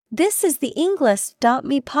This is the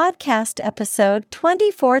Englist.me podcast episode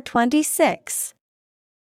 2426.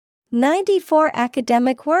 94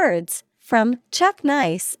 academic words, from Chuck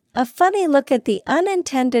Nice, a funny look at the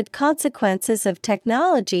unintended consequences of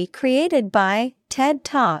technology created by TED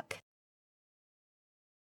Talk.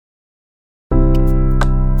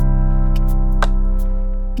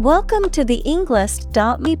 Welcome to the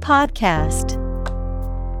Englist.me podcast.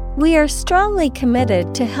 We are strongly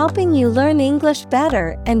committed to helping you learn English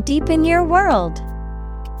better and deepen your world.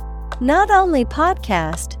 Not only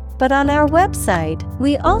podcast, but on our website,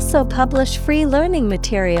 we also publish free learning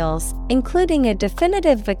materials, including a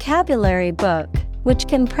definitive vocabulary book, which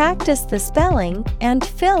can practice the spelling and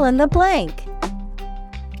fill in the blank.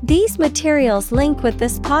 These materials link with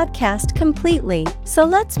this podcast completely, so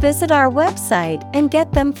let's visit our website and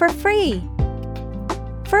get them for free.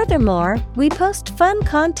 Furthermore, we post fun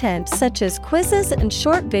content such as quizzes and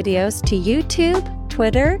short videos to YouTube,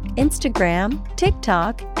 Twitter, Instagram,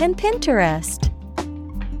 TikTok, and Pinterest.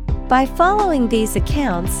 By following these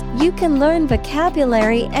accounts, you can learn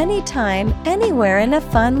vocabulary anytime, anywhere in a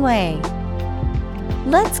fun way.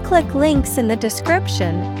 Let's click links in the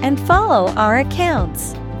description and follow our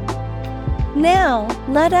accounts. Now,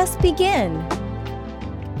 let us begin.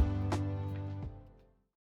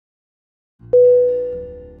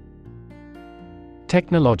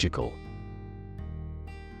 Technological.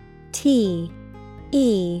 Technological.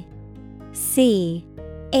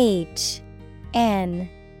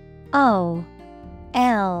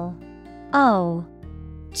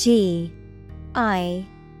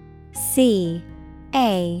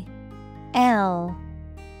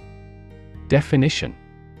 Definition.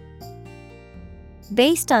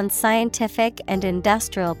 Based on scientific and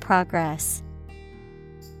industrial progress.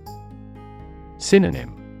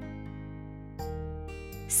 Synonym.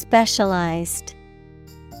 Specialized,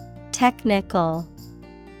 technical.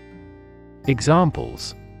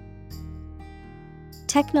 Examples.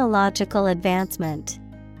 Technological advancement.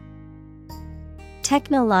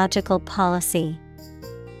 Technological policy.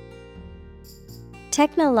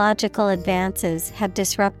 Technological advances have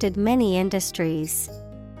disrupted many industries.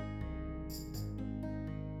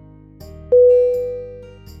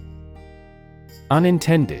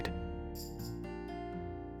 Unintended.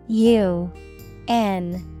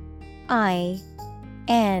 unintended.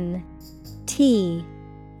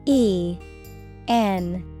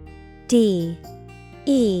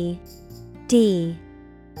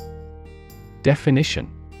 Definition.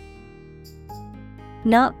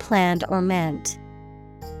 Not planned or meant.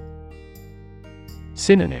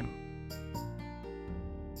 Synonym.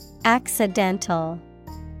 Accidental,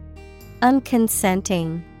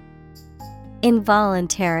 unconsenting,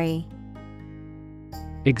 involuntary.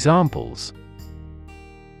 Examples.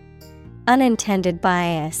 Unintended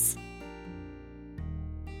bias.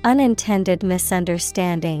 Unintended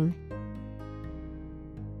misunderstanding.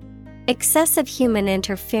 Excessive human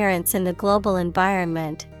interference in the global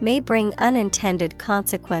environment may bring unintended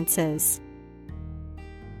consequences.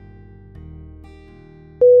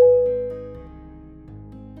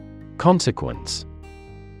 Consequence.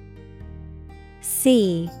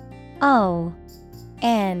 C-O-N-S-E-Q-U-E-N-C-E.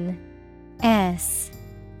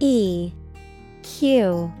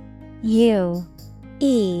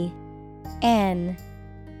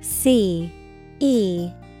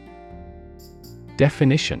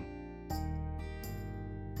 Definition.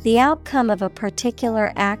 The outcome of a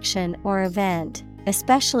particular action or event,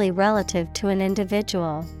 especially relative to an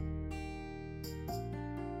individual.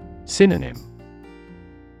 Synonym.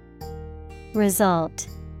 Result,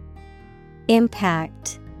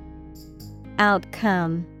 impact,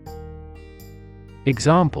 outcome.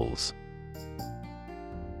 Examples.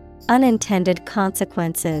 Unintended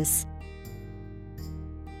consequences.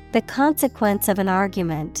 The consequence of an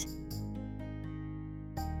argument.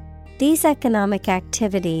 These economic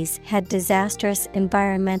activities had disastrous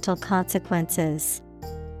environmental consequences.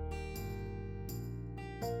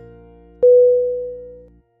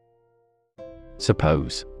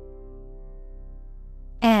 Suppose.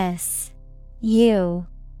 S-U-P-P-O-S-E.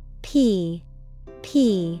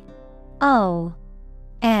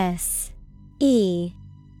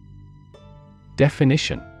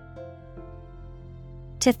 Definition.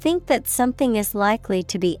 To think that something is likely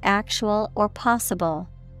to be actual or possible.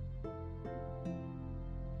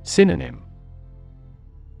 Synonym.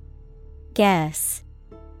 Guess,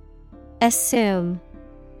 assume,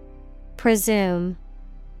 presume.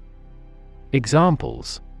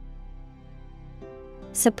 Examples.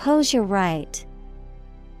 Suppose you're right.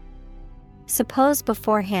 Suppose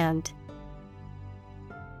beforehand.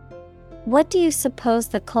 What do you suppose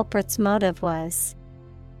the culprit's motive was?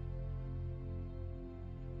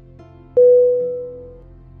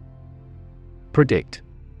 Predict.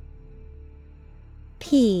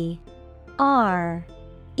 Predict.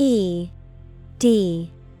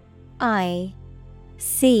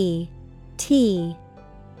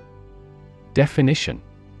 Definition.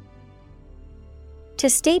 To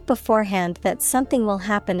state beforehand that something will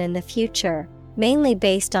happen in the future, mainly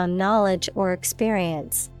based on knowledge or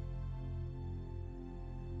experience.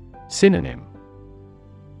 Synonym.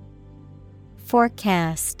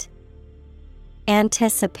 Forecast,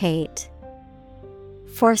 anticipate,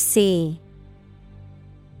 foresee.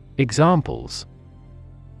 Examples.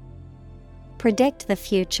 Predict the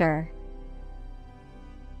future.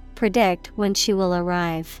 Predict when she will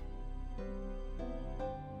arrive.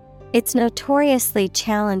 It's notoriously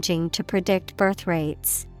challenging to predict birth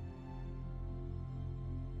rates.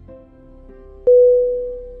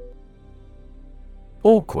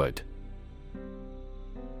 Awkward.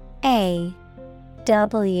 AWKWARD.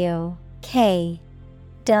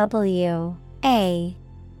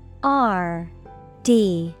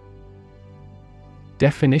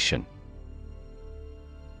 Definition.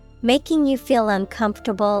 Making you feel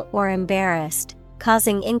uncomfortable or embarrassed,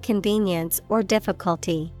 causing inconvenience or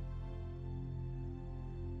difficulty.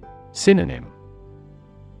 Synonym.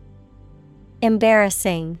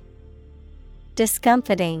 Embarrassing,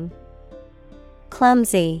 discomfiting,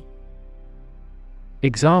 clumsy.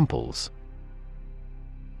 Examples.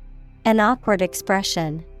 An awkward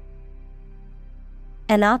expression.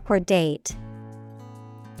 An awkward date.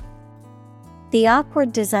 The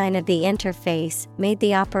awkward design of the interface made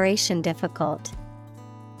the operation difficult.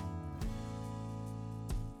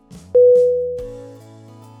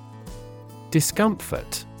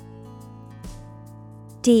 Discomfort.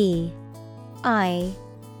 DISCOMFORT.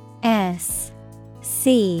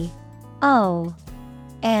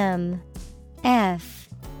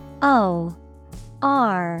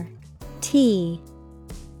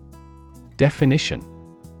 Definition.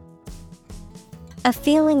 A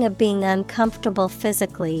feeling of being uncomfortable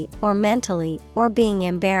physically or mentally or being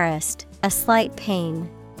embarrassed, a slight pain.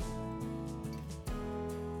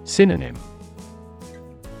 Synonym.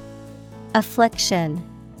 Affliction,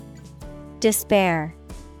 despair,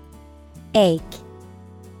 ache.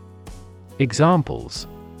 Examples.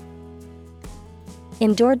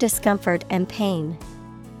 Endure discomfort and pain.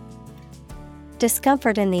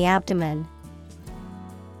 Discomfort in the abdomen.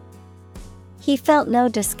 He felt no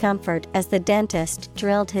discomfort as the dentist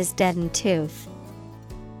drilled his deadened tooth.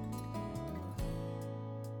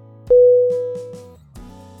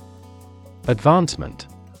 Advancement.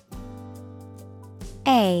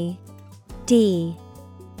 ADVANCEMENT.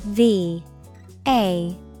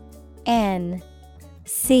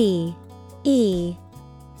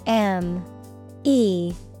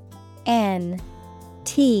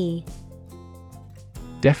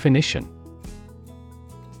 Definition.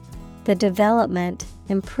 The development,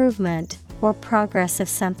 improvement, or progress of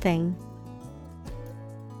something.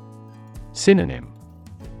 Synonym.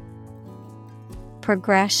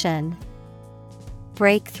 Progression,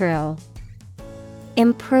 breakthrough,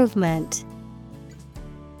 improvement.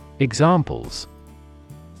 Examples.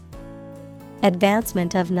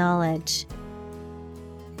 Advancement of knowledge.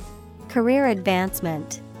 Career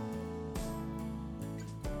advancement.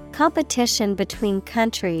 Competition between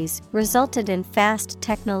countries resulted in fast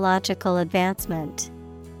technological advancement.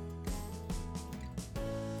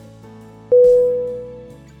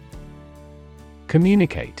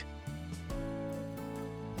 Communicate.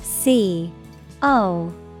 COMMUNICATE.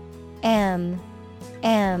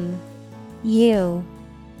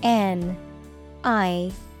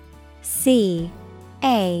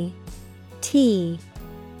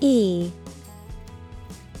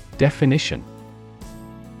 Definition.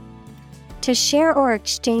 To share or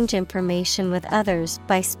exchange information with others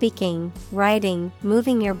by speaking, writing,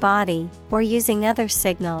 moving your body, or using other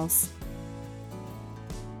signals.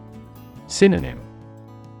 Synonym.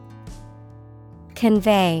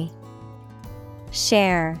 Convey,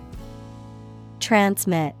 share,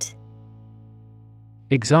 transmit.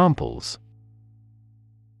 Examples.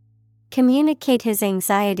 Communicate his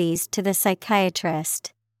anxieties to the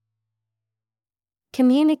psychiatrist.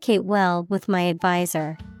 Communicate well with my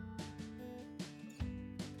advisor.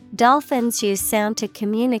 Dolphins use sound to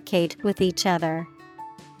communicate with each other.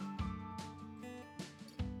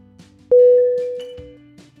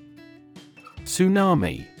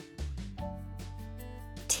 Tsunami.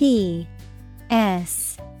 TSUNAMI.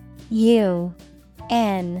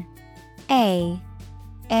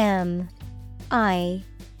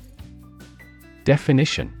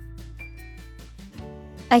 Definition.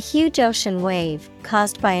 A huge ocean wave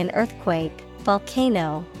caused by an earthquake,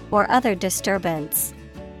 volcano, or other disturbance.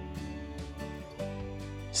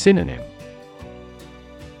 Synonym.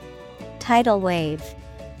 tidal wave,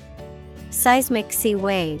 seismic sea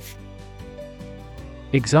wave.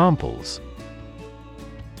 Examples: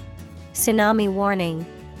 Tsunami warning,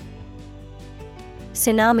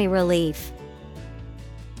 tsunami relief.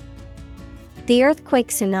 The earthquake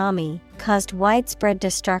tsunami caused widespread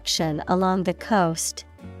destruction along the coast.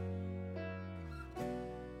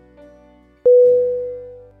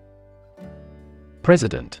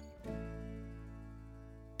 President.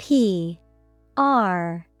 President.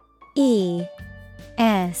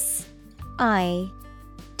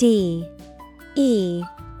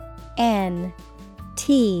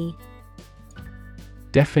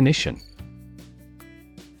 Definition: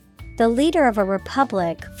 The leader of a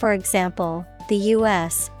republic, for example, the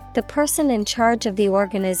U.S., the person in charge of the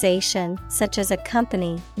organization, such as a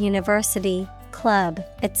company, university, club,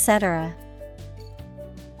 etc.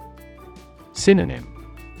 Synonym: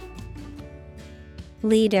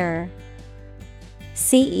 Leader,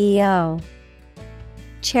 CEO,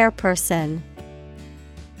 Chairperson.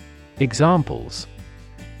 Examples: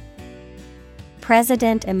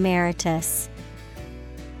 President Emeritus,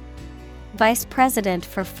 Vice President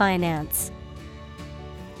for Finance.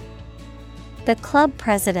 The club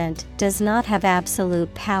president does not have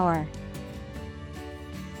absolute power.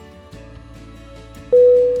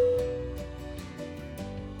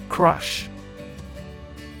 Crush.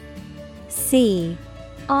 C-R-U-S-H.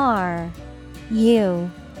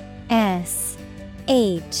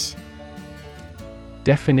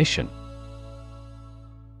 Definition: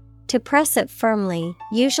 To press it firmly,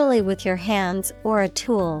 usually with your hands or a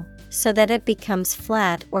tool, so that it becomes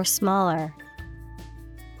flat or smaller.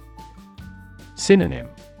 Synonym: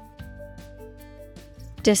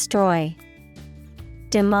 Destroy,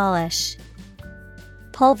 demolish,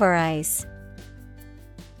 pulverize.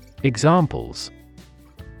 Examples: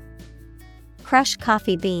 Crush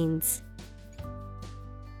coffee beans,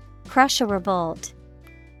 crush a revolt.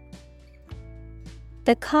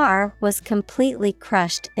 The car was completely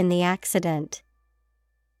crushed in the accident.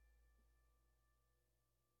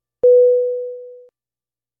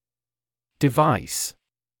 Device.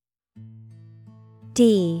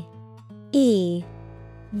 D-E-V-I-C-E.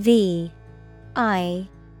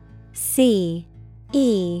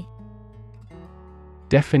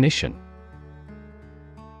 Definition: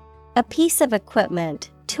 A piece of equipment,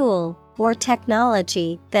 tool, or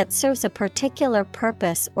technology that serves a particular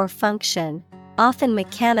purpose or function, often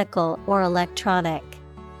mechanical or electronic.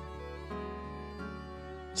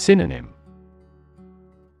 Synonym: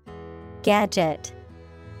 Gadget,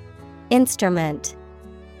 instrument,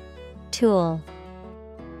 tool.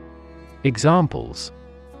 Examples: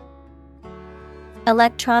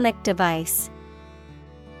 Electronic device,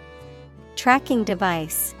 tracking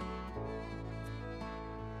device.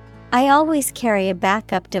 I always carry a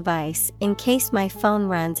backup device in case my phone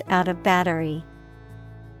runs out of battery.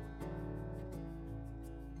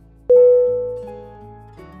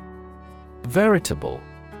 Veritable.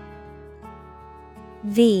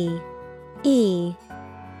 V-E-R-I-T-A-B-L-E.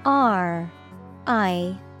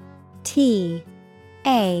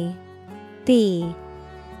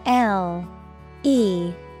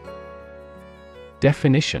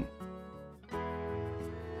 Definition: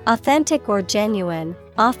 Authentic or genuine,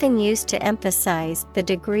 often used to emphasize the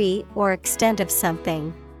degree or extent of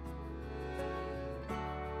something.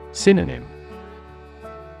 Synonym: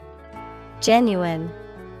 Genuine,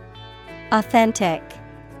 authentic,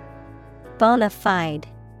 bona fide.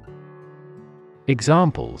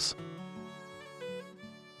 Examples: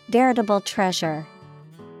 Veritable treasure,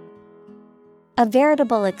 a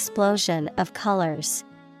veritable explosion of colors.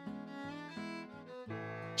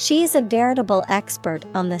 She is a veritable expert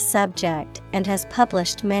on the subject and has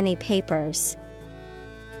published many papers.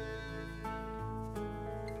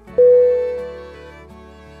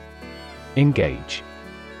 Engage.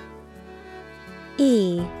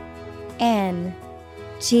 E-N-G-A-G-E.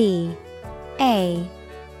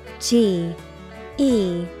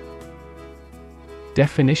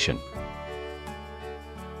 Definition: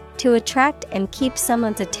 To attract and keep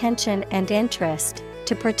someone's attention and interest,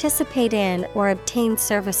 to participate in or obtain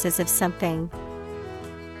services of something.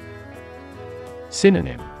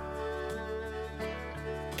 Synonym: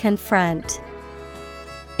 Confront,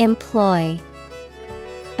 employ,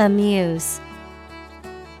 amuse.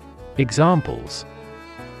 Examples: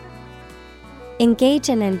 Engage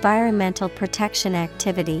in environmental protection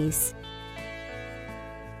activities.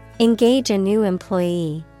 Engage a new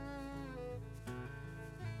employee.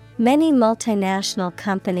 Many multinational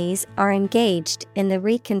companies are engaged in the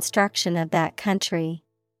reconstruction of that country.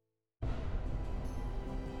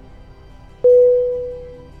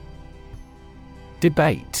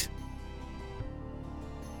 Debate.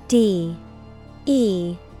 D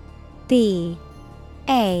E B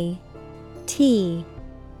A T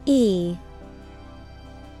E.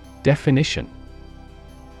 Definition: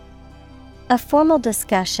 a formal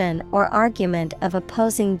discussion or argument of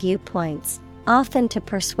opposing viewpoints, often to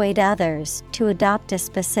persuade others to adopt a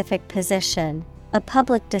specific position, a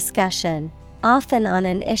public discussion, often on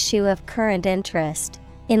an issue of current interest,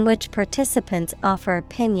 in which participants offer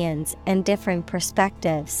opinions and differing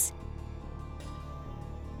perspectives.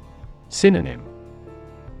 Synonym: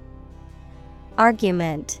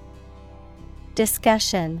 Argument,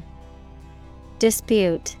 discussion,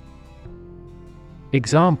 dispute.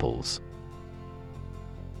 Examples: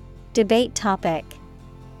 debate topic,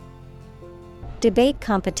 debate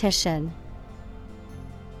competition.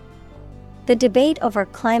 The debate over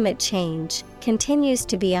climate change continues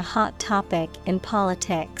to be a hot topic in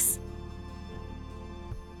politics.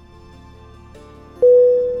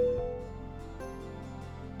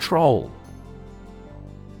 Troll.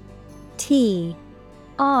 T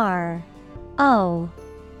R O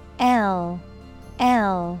L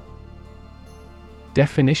L.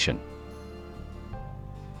 Definition: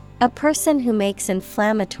 a person who makes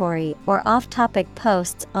inflammatory or off-topic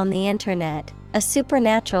posts on the internet, a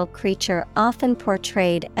supernatural creature often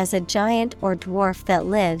portrayed as a giant or dwarf that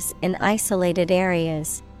lives in isolated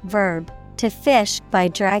areas. Verb, to fish by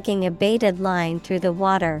dragging a baited line through the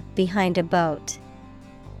water behind a boat.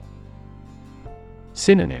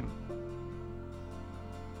 Synonym: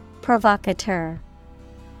 provocateur,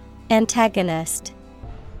 antagonist,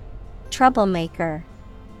 troublemaker.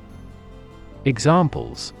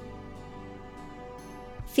 Examples: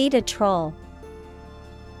 feed a troll,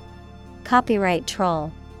 copyright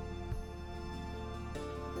troll.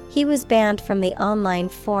 He was banned from the online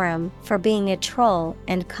forum for being a troll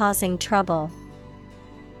and causing trouble.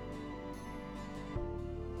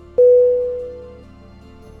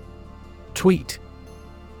 Tweet.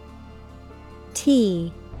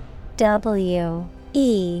 T W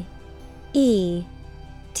E E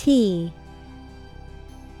T.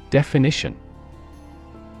 Definition: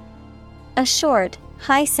 a short,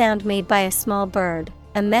 high sound made by a small bird,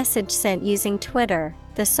 a message sent using Twitter,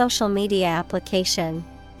 the social media application.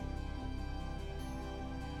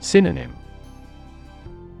 Synonym: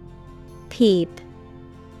 peep,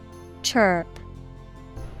 chirp,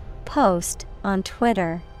 post on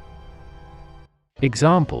Twitter.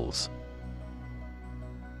 Examples: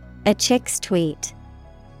 a chick's tweet,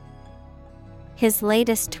 his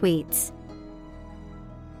latest tweets.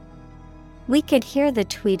 We could hear the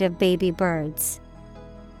tweet of baby birds.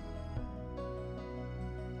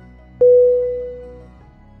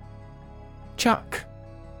 Chuck.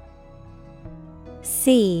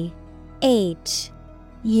 C H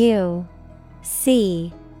U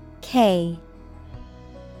C K.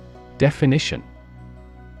 Definition: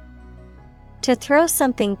 to throw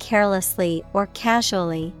something carelessly or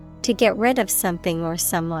casually, to get rid of something or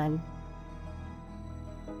someone.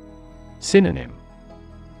 Synonym: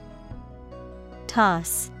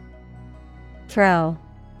 toss, throw,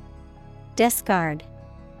 discard.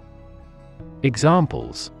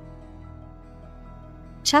 Examples: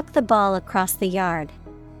 chuck the ball across the yard,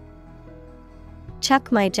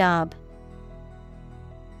 chuck my job.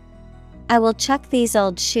 I will chuck these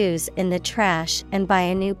old shoes in the trash and buy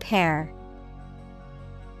a new pair.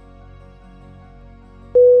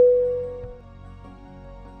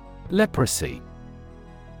 Leprosy.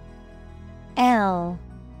 L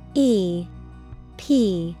E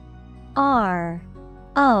P R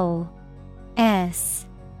O S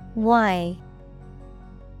Y.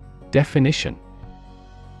 Definition: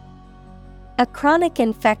 a chronic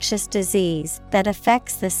infectious disease that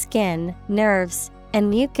affects the skin, nerves, and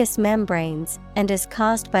mucous membranes and is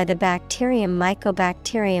caused by the bacterium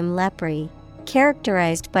Mycobacterium leprae,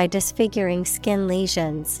 characterized by disfiguring skin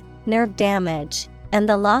lesions, nerve damage, and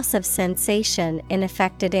the loss of sensation in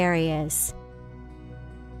affected areas.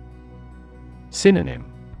 Synonym: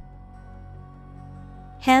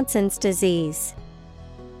 Hansen's disease.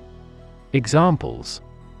 Examples: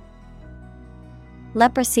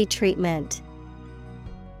 leprosy treatment,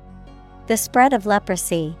 the spread of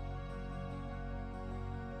leprosy.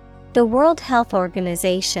 The World Health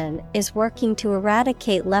Organization is working to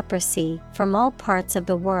eradicate leprosy from all parts of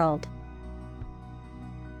the world.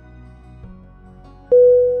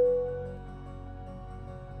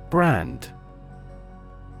 Brand.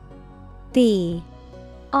 B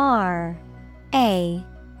R A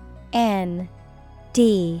N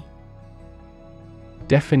D.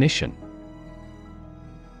 Definition: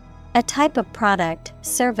 a type of product,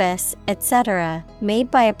 service, etc.,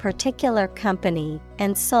 made by a particular company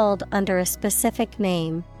and sold under a specific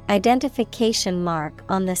name, identification mark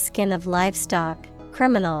on the skin of livestock,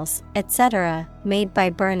 criminals, etc., made by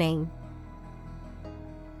burning.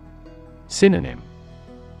 Synonym: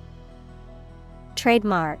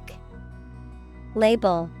 Trademark,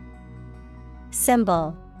 label,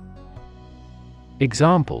 symbol.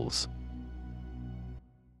 Examples: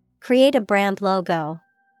 Create a brand logo.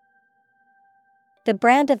 The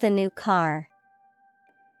brand of the new car.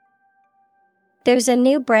 There's a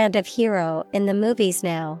new brand of hero in the movies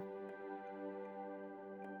now.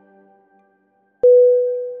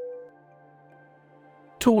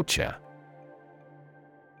 Torture.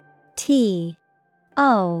 Torture.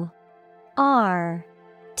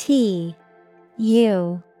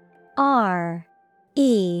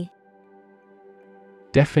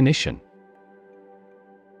 Definition: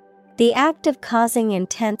 the act of causing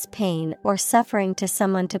intense pain or suffering to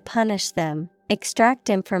someone to punish them, extract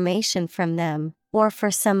information from them, or for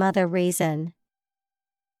some other reason.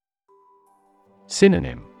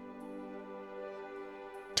 Synonym: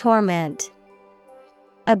 Torment,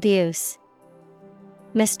 abuse,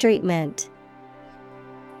 mistreatment.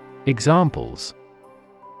 Examples: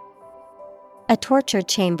 a torture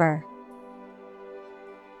chamber.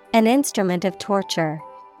 An instrument of torture.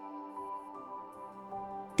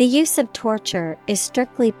 The use of torture is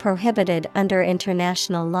strictly prohibited under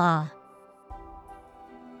international law.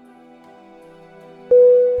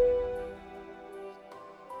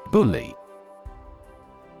 Bully.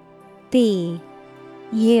 B-U-L-L-Y.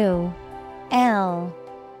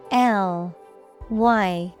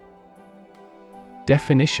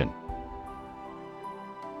 Definition: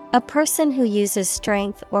 a person who uses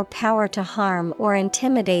strength or power to harm or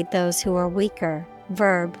intimidate those who are weaker.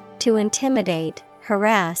 Verb, to intimidate,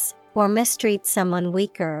 harass, or mistreat someone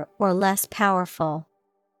weaker or less powerful.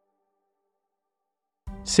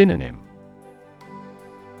 Synonym: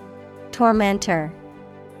 Tormentor,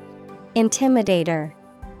 intimidator,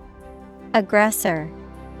 aggressor.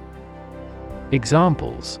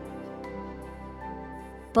 Examples: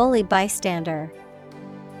 bully bystander.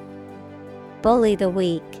 Bully the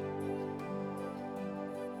weak.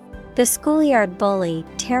 The schoolyard bully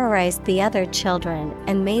terrorized the other children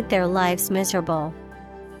and made their lives miserable.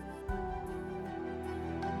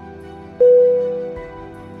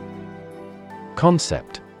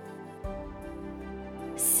 Concept.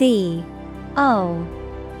 C-O-N-C-E-P-T.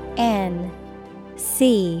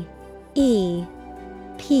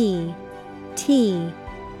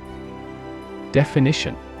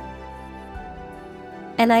 Definition: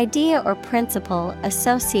 an idea or principle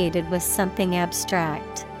associated with something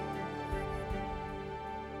abstract.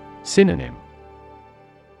 Synonym: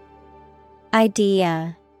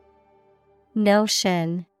 idea,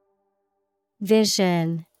 notion,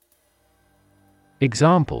 vision.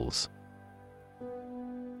 Examples: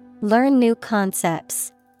 learn new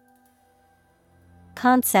concepts.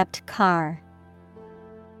 Concept car.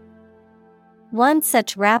 One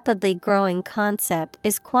such rapidly growing concept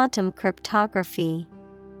is quantum cryptography.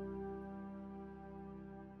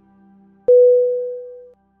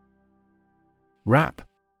 Rap.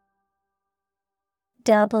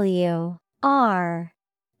 W-R-A-P.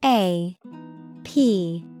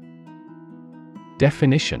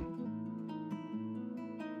 Definition: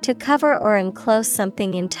 to cover or enclose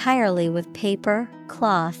something entirely with paper,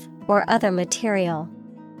 cloth, or other material.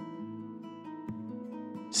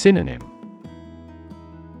 Synonym: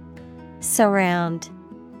 surround,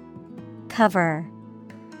 cover,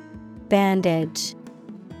 bandage.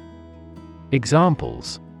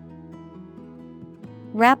 Examples: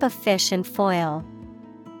 wrap a fish in foil.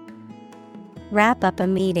 Wrap up a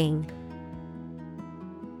meeting.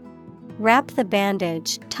 Wrap the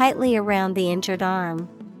bandage tightly around the injured arm.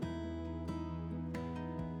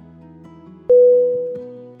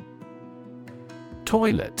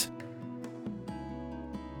 Toilet.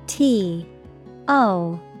 T-O-I-L-E-T.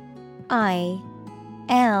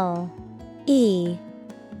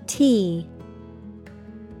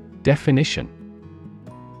 Definition: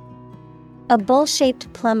 a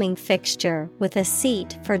bowl-shaped plumbing fixture with a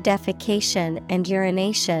seat for defecation and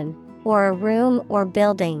urination, or a room or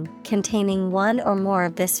building containing one or more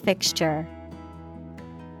of this fixture.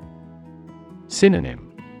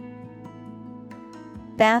 Synonym: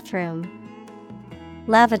 bathroom,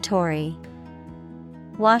 lavatory,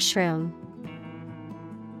 washroom.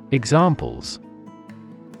 Examples: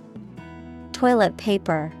 toilet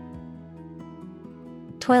paper,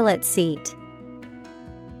 toilet seat.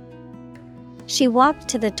 She walked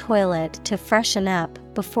to the toilet to freshen up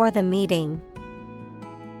before the meeting.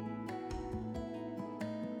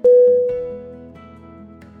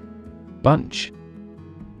 Bunch.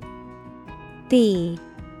 B-U-N-C-H.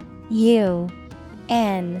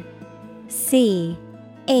 N C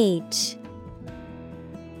H.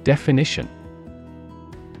 Definition: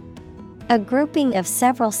 A grouping of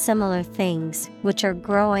several similar things which are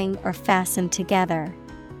growing or fastened together.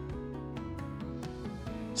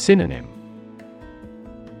 Synonym: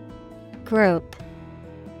 Group,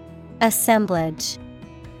 assemblage,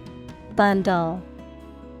 bundle.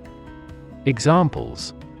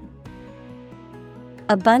 Examples: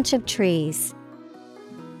 A bunch of trees.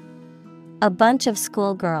 A bunch of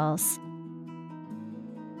schoolgirls.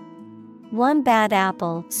 One bad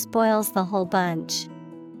apple spoils the whole bunch.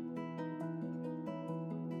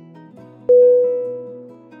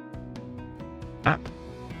 App.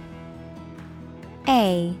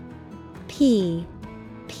 A P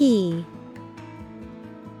P.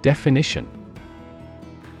 Definition: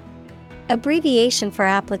 Abbreviation for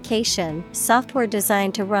application, software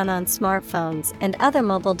designed to run on smartphones and other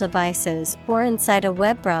mobile devices or inside a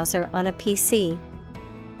web browser on a PC.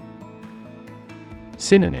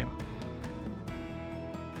 Synonym: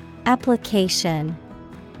 Application,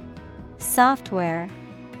 software.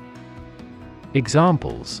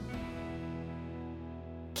 Examples: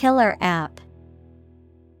 Killer app.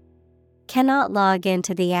 Cannot log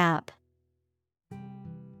into the app.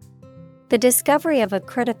 The discovery of a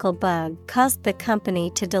critical bug caused the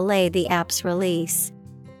company to delay the app's release.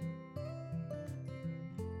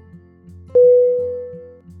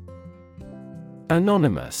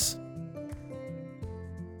 Anonymous.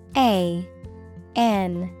 A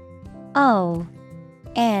N O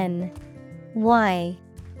N Y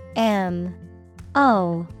M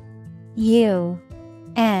O U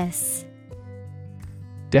S.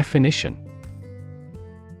 Definition: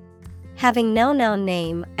 Having no known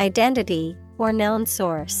name, identity, or known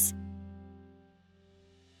source.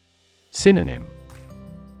 Synonym: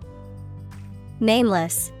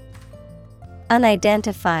 Nameless,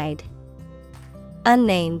 unidentified,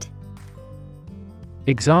 unnamed.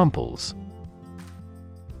 Examples: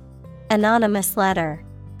 Anonymous letter.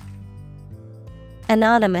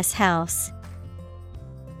 Anonymous house.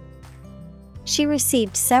 She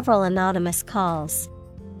received several anonymous calls.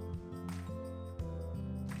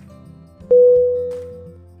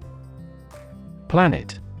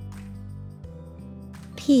 Planet.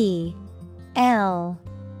 P L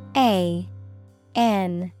A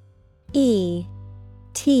N E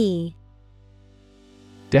T.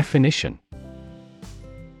 Definition: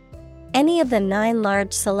 Any of the 9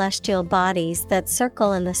 large celestial bodies that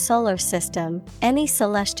circle in the solar system, any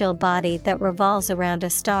celestial body that revolves around a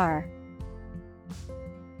star.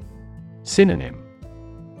 Synonym: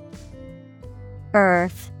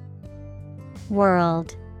 Earth,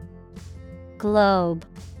 world, globe.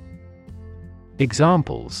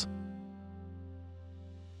 Examples: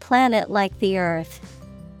 Planet like the Earth.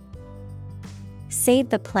 Save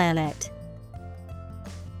the planet.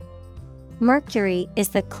 Mercury is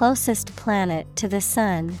the closest planet to the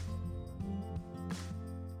Sun.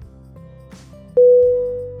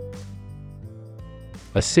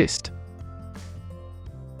 Assist.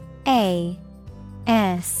 A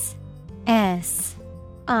S S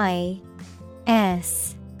I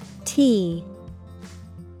S T.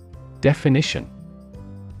 Definition: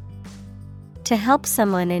 To help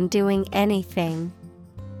someone in doing anything.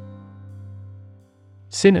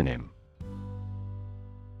 Synonym: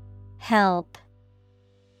 Help,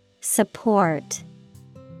 support,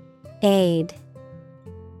 aid.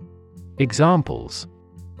 Examples: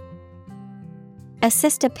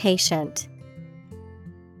 Assist a patient.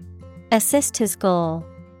 Assist his goal.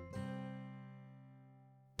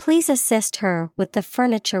 Please assist her with the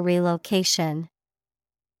furniture relocation.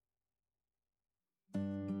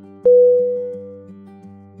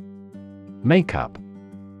 Makeup.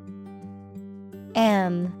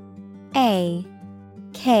 M A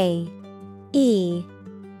K E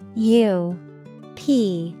U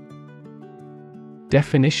P.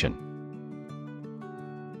 Definition: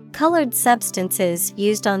 Colored substances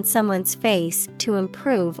used on someone's face to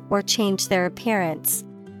improve or change their appearance.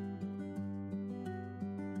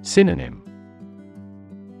 Synonym: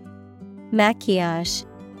 Maquillage,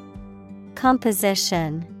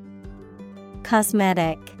 composition,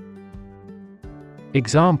 cosmetic.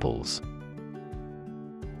 Examples: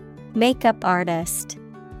 Makeup artist.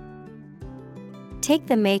 Take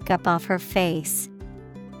the makeup off her face.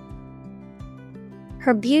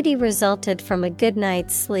 Her beauty resulted from a good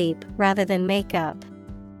night's sleep rather than makeup.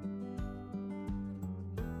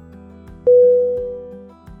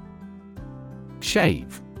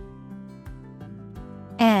 Shave.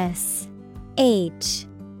 S H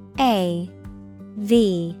A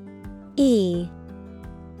V E.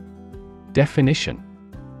 Definition: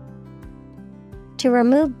 To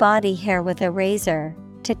remove body hair with a razor,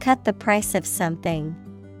 to cut the price of something.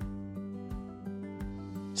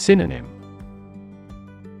 Synonym: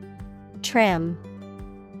 Trim,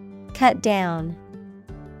 cut down,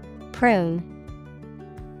 prune.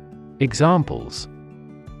 Examples: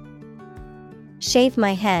 Shave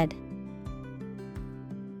my head.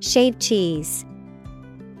 Shave cheese.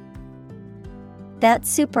 That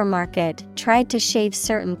supermarket tried to shave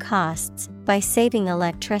certain costs by saving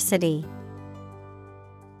electricity.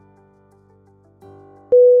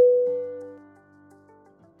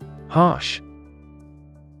 Harsh.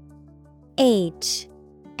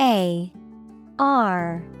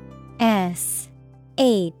 Harsh.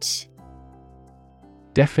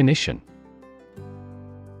 Definition: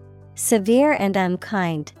 Severe and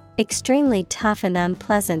unkind, extremely tough and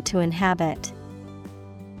unpleasant to inhabit.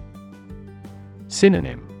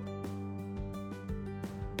 Synonym: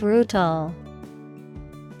 Brutal,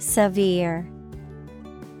 severe,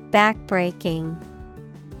 backbreaking.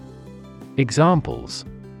 Examples: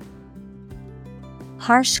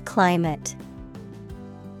 Harsh climate.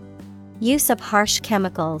 Use of harsh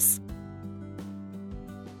chemicals.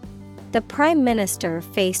 The Prime Minister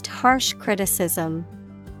faced harsh criticism.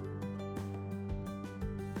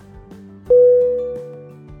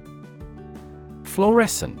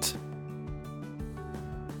 Fluorescent. Fluorescent.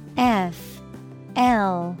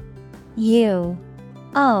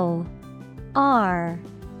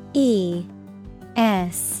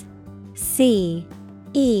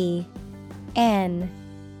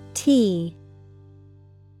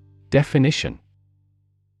 Definition: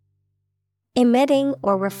 Emitting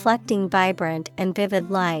or reflecting vibrant and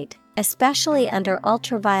vivid light, especially under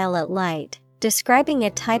ultraviolet light, describing a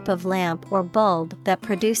type of lamp or bulb that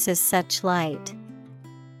produces such light.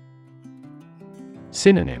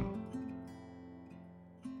 Synonym: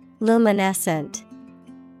 Luminescent,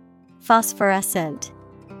 phosphorescent,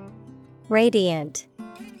 radiant.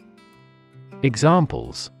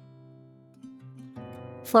 Examples: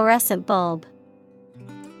 Fluorescent bulb.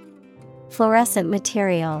 Fluorescent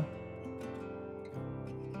material.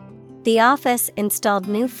 The office installed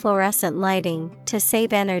new fluorescent lighting to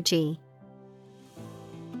save energy.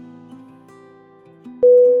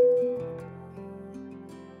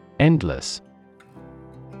 Endless.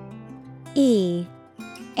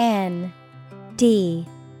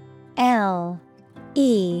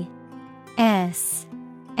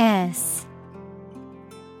 Endless.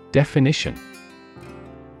 Definition: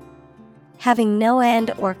 Having no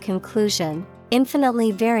end or conclusion,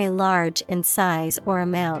 infinitely very large in size or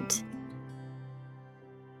amount.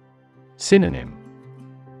 Synonym: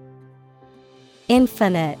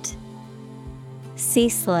 Infinite,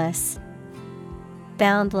 ceaseless,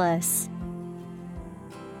 boundless.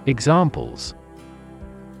 Examples: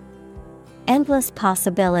 Endless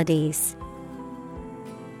possibilities.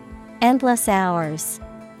 Endless hours.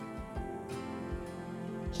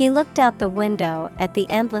 He looked out the window at the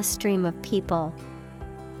endless stream of people.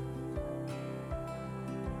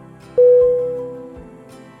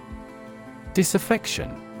 Disaffection.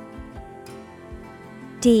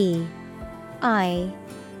 Disaffection.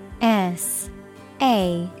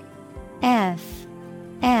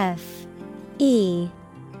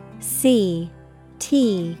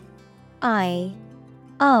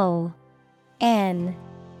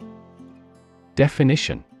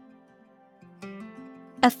 Definition: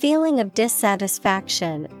 A feeling of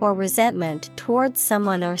dissatisfaction or resentment towards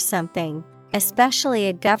someone or something, especially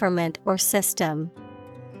a government or system.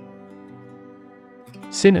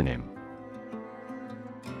 Synonym: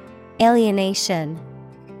 Alienation,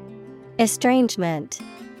 estrangement,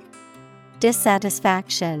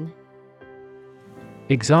 dissatisfaction.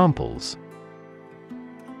 Examples: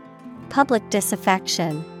 Public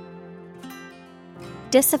disaffection.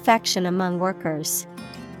 Disaffection among workers.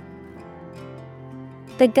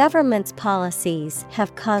 The government's policies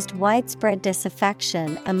have caused widespread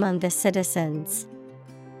disaffection among the citizens.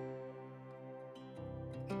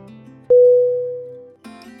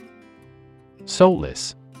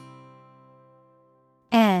 Soulless.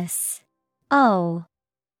 Soulless.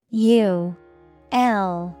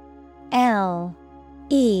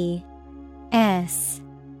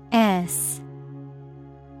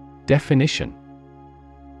 Definition: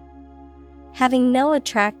 Having no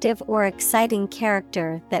attractive or exciting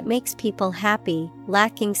character that makes people happy,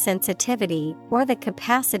 lacking sensitivity or the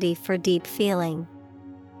capacity for deep feeling.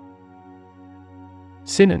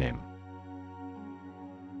 Synonym: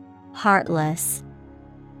 Heartless,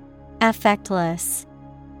 affectless,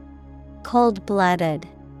 cold-blooded.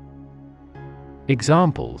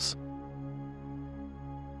 Examples: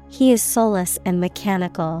 He is soulless and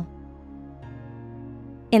mechanical.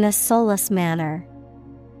 In a soulless manner.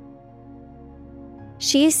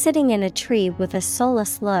 She is sitting in a tree with a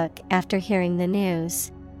soulless look after hearing the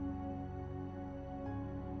news.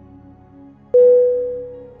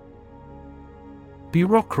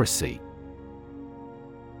 Bureaucracy.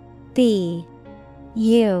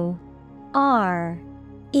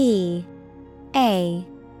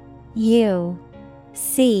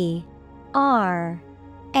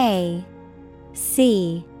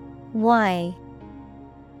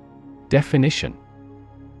 Definition: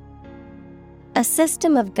 a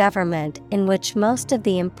system of government in which most of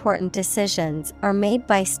the important decisions are made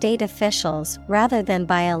by state officials rather than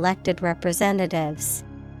by elected representatives.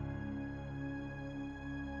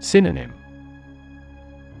 Synonym: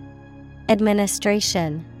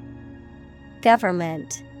 administration,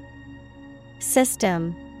 government,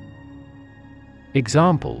 system.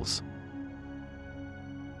 Examples: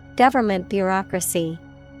 government bureaucracy,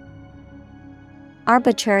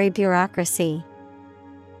 arbitrary bureaucracy.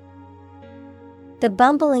 The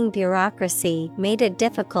bumbling bureaucracy made it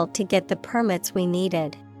difficult to get the permits we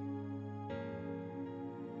needed.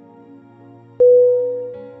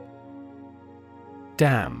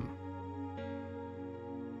 Dam.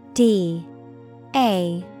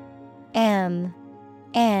 D-A-M-N.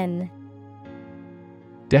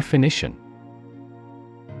 Definition: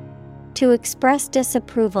 to express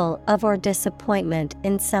disapproval of or disappointment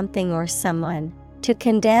in something or someone. To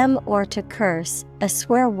condemn or to curse, a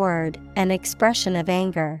swear word, an expression of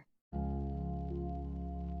anger.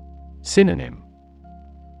 Synonym: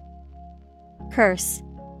 curse,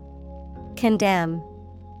 condemn,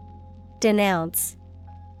 denounce.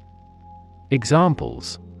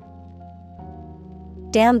 Examples: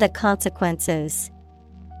 damn the consequences.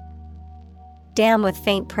 Damn with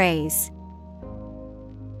faint praise.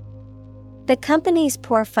 The company's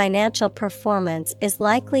poor financial performance is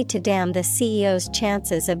likely to damn the CEO's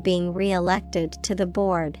chances of being re-elected to the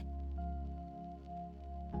board.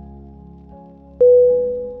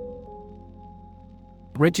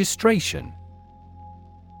 Registration.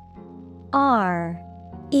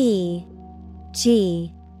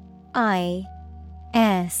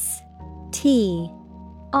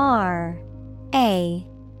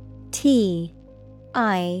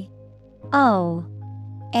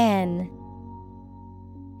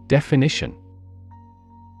 Definition: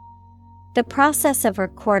 the process of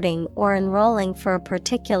recording or enrolling for a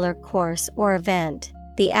particular course or event,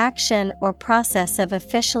 the action or process of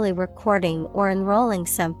officially recording or enrolling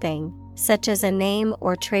something, such as a name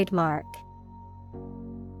or trademark.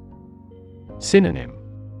 Synonym: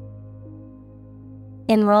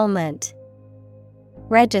 enrollment,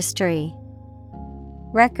 registry,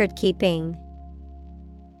 record keeping.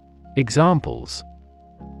 Examples: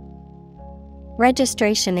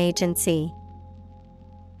 registration agency,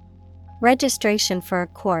 registration for a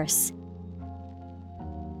course.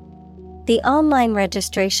 The online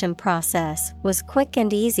registration process was quick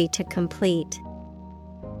and easy to complete.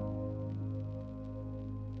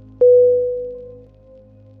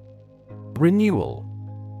 Renewal.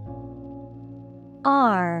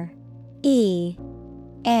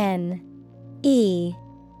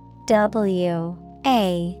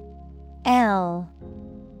 R-E-N-E-W-A-L.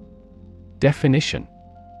 Definition: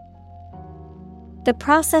 the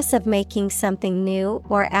process of making something new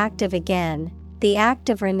or active again, the act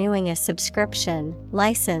of renewing a subscription,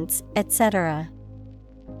 license, etc.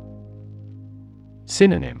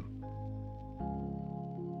 Synonym: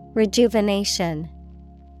 rejuvenation,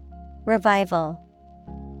 revival,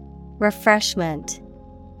 refreshment.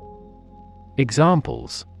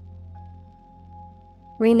 Examples: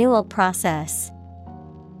 renewal process,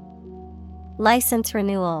 license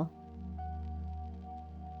renewal.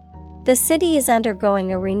 The city is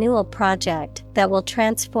undergoing a renewal project that will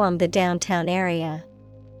transform the downtown area.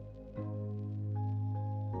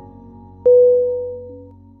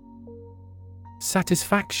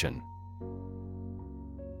 Satisfaction.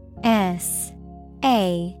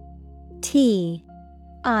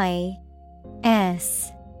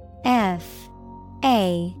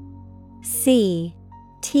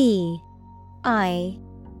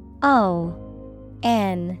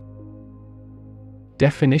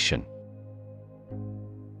 Definition: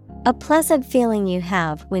 a pleasant feeling you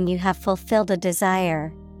have when you have fulfilled a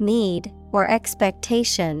desire, need, or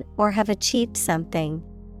expectation or have achieved something.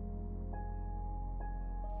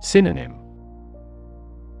 Synonym: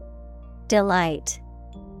 delight,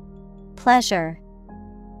 pleasure,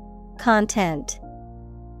 content.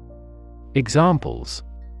 Examples: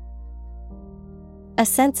 a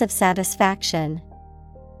sense of satisfaction,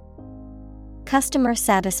 customer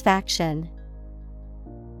satisfaction.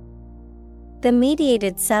 The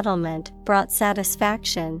mediated settlement brought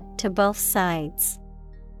satisfaction to both sides.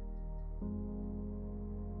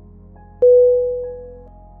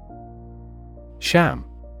 Sham.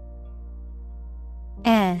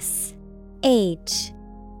 S-H-A-M.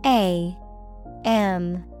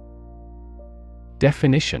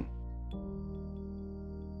 Definition.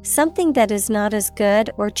 Something that is not as good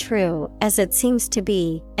or true as it seems to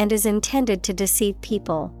be and is intended to deceive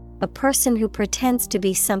people, a person who pretends to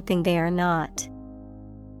be something they are not.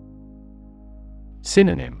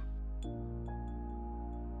 Synonym.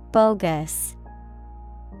 Bogus,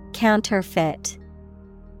 counterfeit,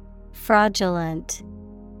 fraudulent.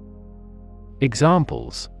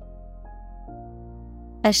 Examples.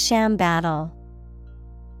 A sham battle.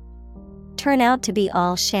 Turn out to be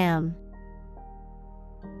all sham.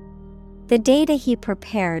 The data he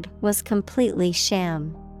prepared was completely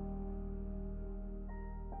sham.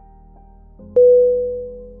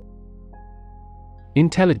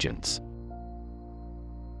 Intelligence.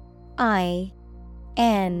 INTELLIGence.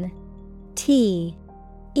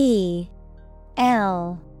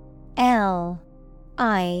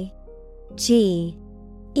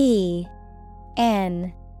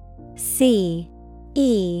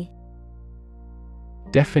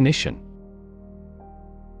 Definition.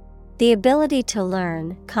 The ability to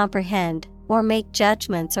learn, comprehend, or make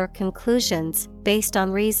judgments or conclusions based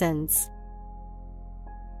on reasons.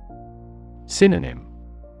 Synonym.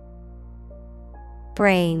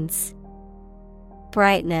 Brains,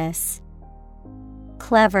 brightness,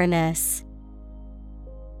 cleverness.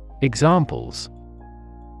 Examples.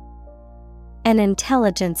 An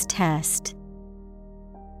intelligence test.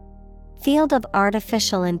 Field of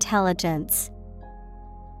artificial intelligence.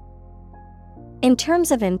 In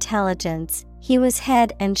terms of intelligence, he was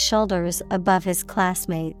head and shoulders above his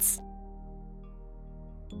classmates.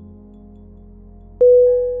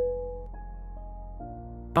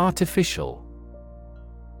 Artificial.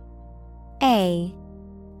 A-R-T-I-F-I-C-I-A-L.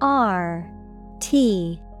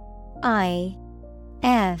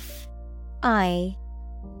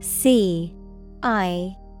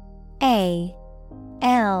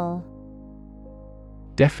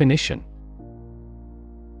 Definition.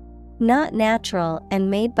 Not natural and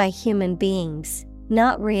made by human beings,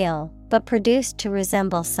 not real, but produced to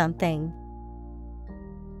resemble something.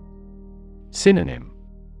 Synonym.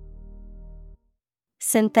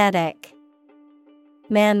 Synthetic,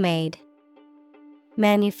 man-made,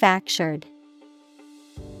 manufactured.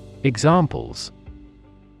 Examples.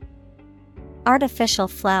 Artificial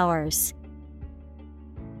flowers.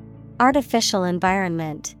 Artificial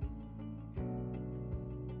environment.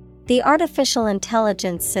 The artificial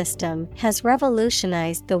intelligence system has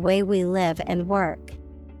revolutionized the way we live and work.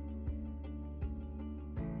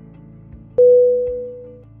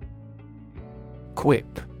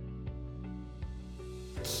 Quip.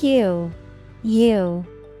 Q-U-I-P.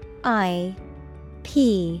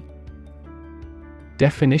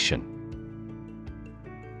 Definition.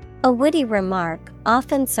 A witty remark,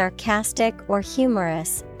 often sarcastic or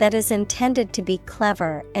humorous, that is intended to be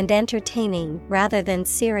clever and entertaining rather than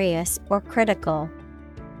serious or critical.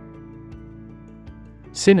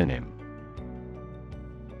 Synonym.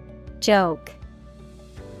 Joke,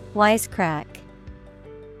 wisecrack,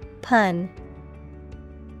 pun.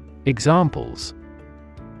 Examples.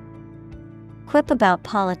 Quip about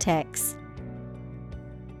politics.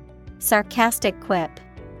 Sarcastic quip.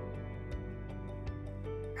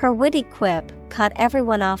 Her witty quip caught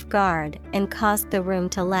everyone off guard and caused the room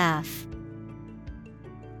to laugh.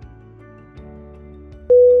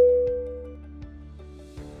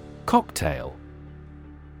 Cocktail.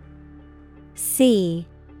 C-O-C-K-T-A-I-L.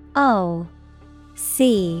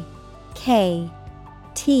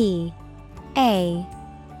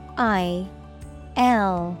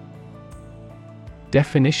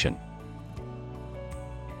 Definition.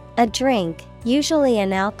 A drink, usually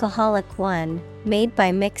an alcoholic one, made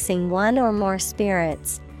by mixing one or more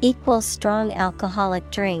spirits, equals strong alcoholic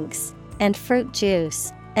drinks, and fruit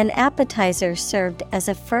juice, an appetizer served as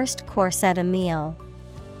a first course at a meal.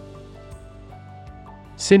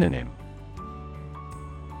 Synonym.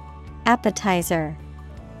 Appetizer,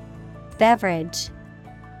 beverage.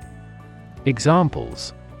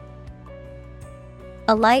 Examples.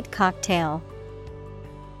 A light cocktail.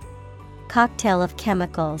 Cocktail of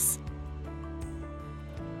chemicals.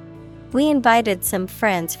 We invited some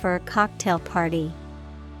friends for a cocktail party.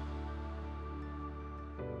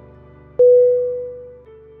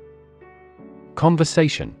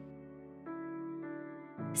 Conversation.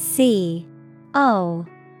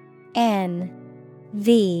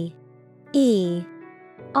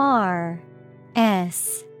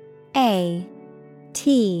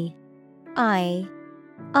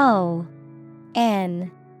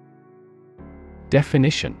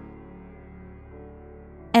 Definition.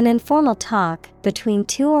 An informal talk between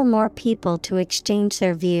two or more people to exchange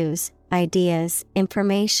their views, ideas,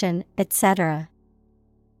 information, etc.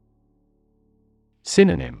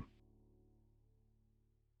 Synonym: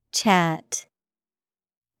 Chat,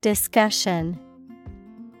 discussion,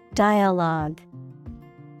 dialogue.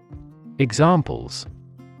 Examples: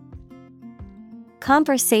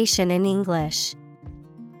 Conversation in English.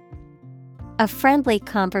 A friendly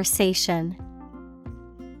conversation.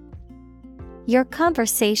 Your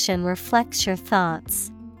conversation reflects your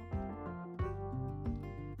thoughts.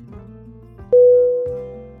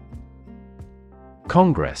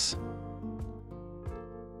 Congress.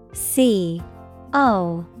 Congress.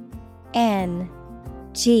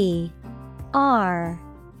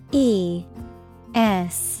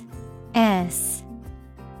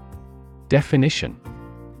 Definition: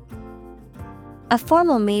 A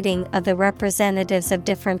formal meeting of the representatives of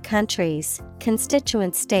different countries,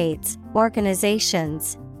 constituent states,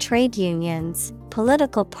 organizations, trade unions,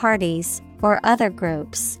 political parties, or other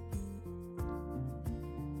groups.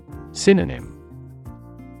 Synonym: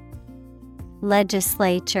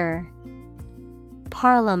 Legislature,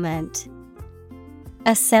 Parliament,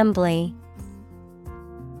 Assembly.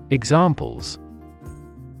 Examples: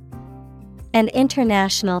 An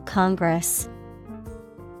international congress.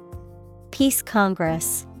 Peace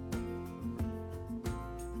Congress.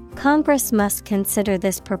 Congress must consider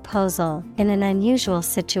this proposal in an unusual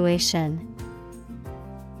situation.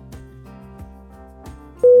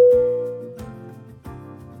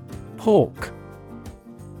 Hawk.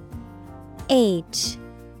 Hawk.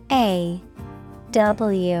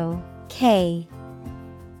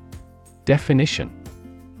 Definition: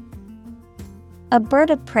 A bird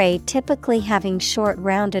of prey typically having short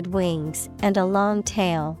rounded wings and a long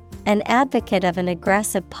tail, an advocate of an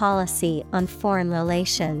aggressive policy on foreign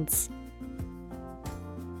relations.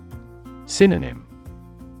 Synonym: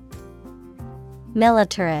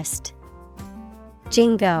 Militarist,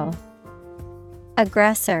 Jingo,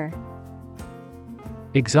 Aggressor.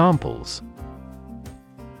 Examples: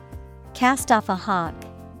 Cast off a hawk,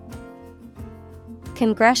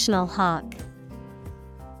 Congressional hawk.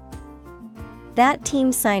 That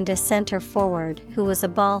team signed a center forward who was a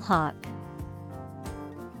ball hawk.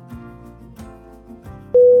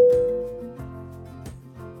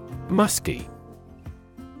 Musky.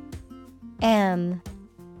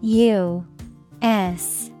 Musky.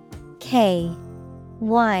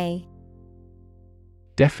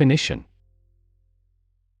 Definition: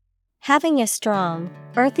 Having a strong,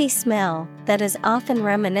 earthy smell that is often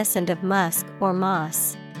reminiscent of musk or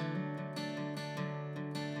moss.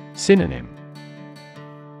 Synonym: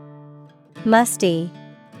 Musty,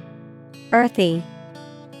 earthy,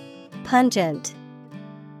 pungent.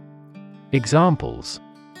 Examples: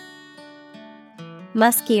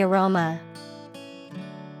 Musky aroma,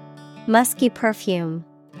 musky perfume.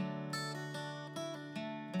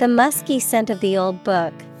 The musky scent of the old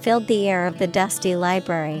book filled the air of the dusty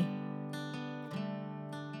library.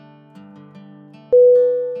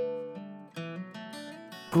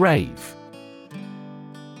 Grave.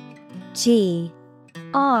 Grave.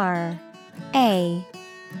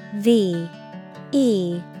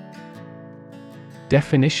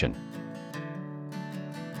 Definition: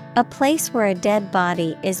 A place where a dead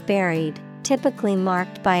body is buried, typically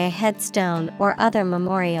marked by a headstone or other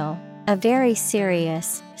memorial. A very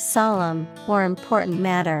serious, solemn, or important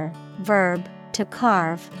matter. Verb, to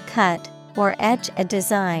carve, cut, or etch a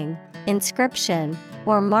design, inscription,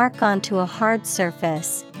 or mark onto a hard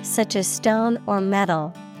surface, such as stone or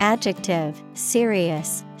metal. Adjective,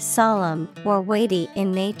 serious, solemn, or weighty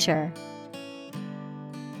in nature.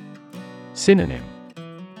 Synonym: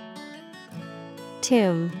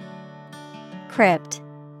 Tomb, crypt,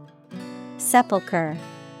 sepulchre.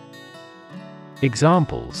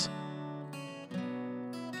 Examples: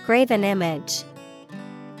 Graven image,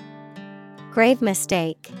 grave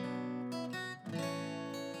mistake.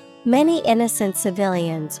 Many innocent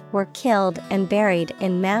civilians were killed and buried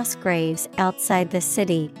in mass graves outside the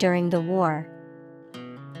city during the war.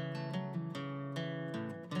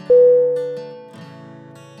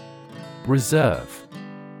 Reserve.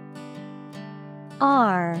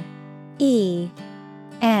 Reserve.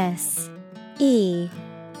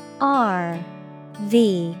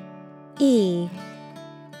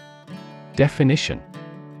 Definition: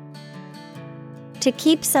 To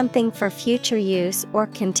keep something for future use or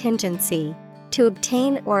contingency. To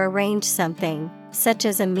obtain or arrange something, such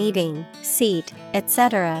as a meeting, seat,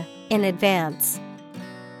 etc., in advance.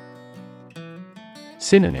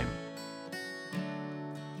 Synonym: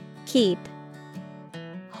 Keep,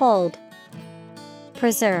 hold,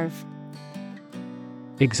 preserve.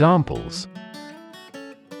 Examples: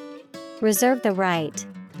 Reserve the right.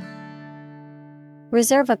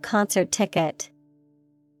 Reserve a concert ticket.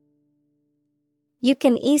 You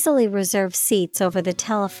can easily reserve seats over the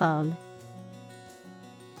telephone.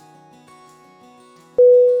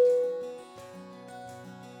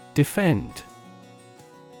 Defend.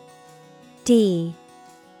 D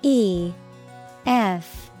E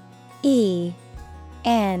F E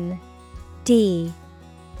N D.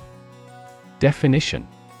 Definition: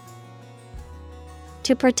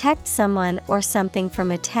 To protect someone or something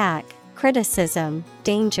from attack, criticism,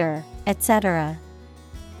 danger, etc.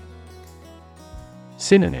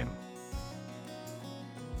 Synonym: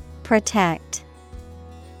 Protect,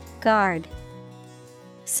 guard,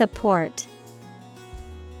 support.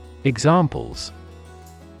 Examples: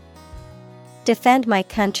 Defend my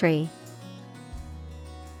country.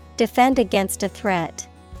 Defend against a threat.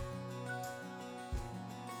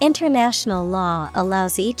 International law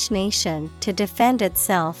allows each nation to defend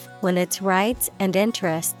itself when its rights and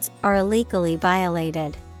interests are illegally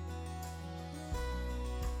violated.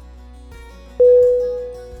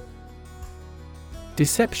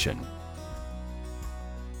 Deception.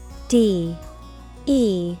 D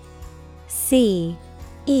E C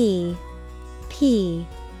E P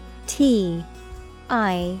T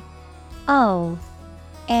I O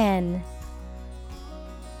N.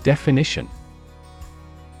 Definition: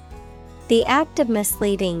 The act of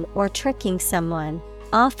misleading or tricking someone,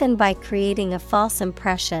 often by creating a false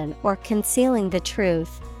impression or concealing the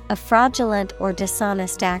truth, a fraudulent or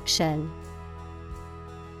dishonest action.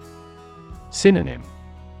 Synonym: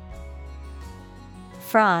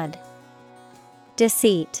 Fraud,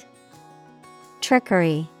 deceit,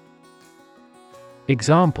 trickery.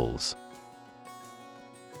 Examples: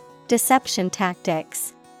 Deception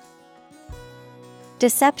tactics.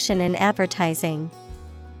 Deception in advertising.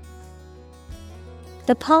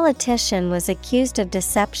 The politician was accused of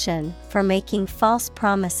deception for making false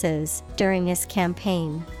promises during his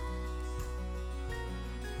campaign.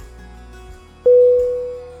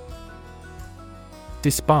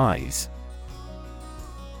 Despise.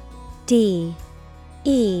 D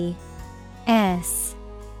E S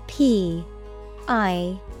P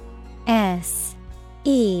I S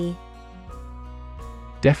E.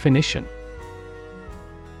 Definition: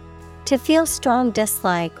 To feel strong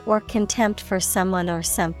dislike or contempt for someone or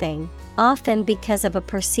something, often because of a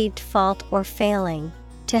perceived fault or failing.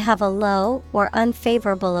 To have a low or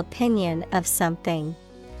unfavorable opinion of something.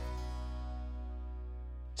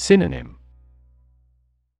 Synonym: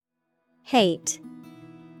 Hate,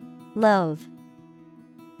 loathe,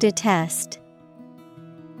 detest.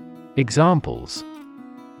 Examples: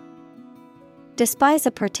 Despise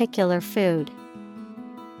a particular food.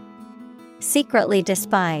 Secretly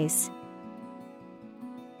despise.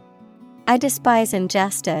 I despise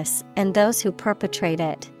injustice and those who perpetrate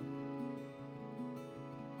it.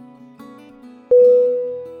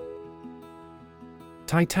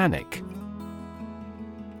 Titanic.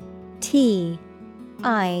 T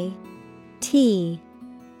I T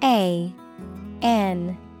A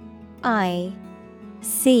N I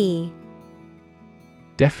C.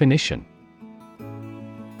 Definition: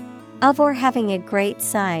 Of or having a great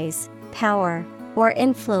size, power, or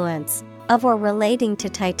influence, of or relating to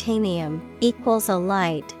titanium, equals a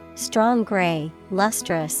light, strong gray,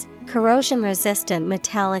 lustrous, corrosion-resistant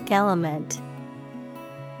metallic element.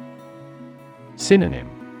 Synonym: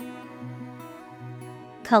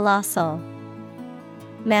 Colossal,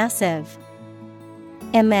 massive,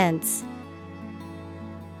 immense.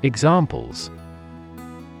 Examples: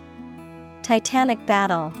 Titanic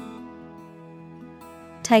battle.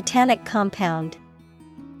 Titanic compound.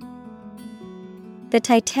 The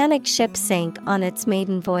Titanic ship sank on its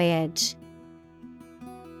maiden voyage.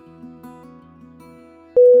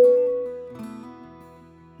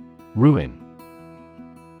 Ruin.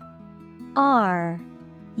 R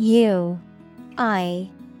U I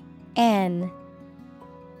N.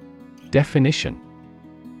 Definition: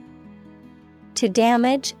 To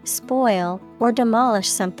damage, spoil, or demolish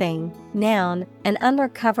something. Noun, an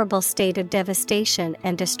unrecoverable state of devastation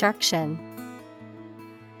and destruction.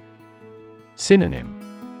 Synonym: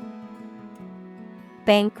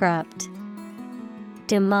 Bankrupt,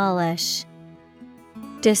 demolish,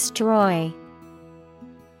 destroy.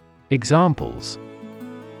 Examples: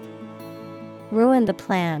 Ruin the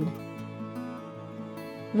plan.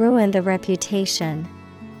 Ruin the reputation.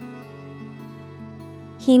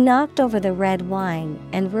 He knocked over the red wine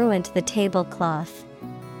and ruined the tablecloth.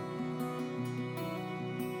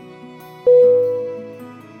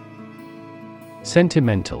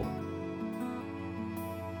 Sentimental.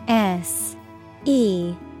 S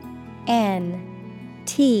E N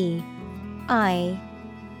T I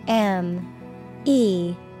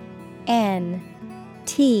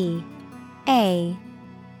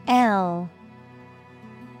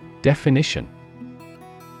Definition: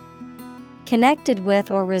 connected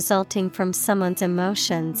with or resulting from someone's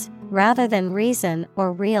emotions, rather than reason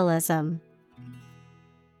or realism.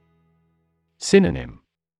 Synonym: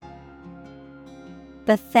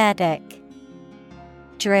 Pathetic,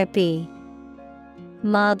 drippy,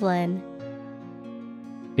 maudlin.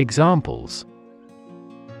 Examples: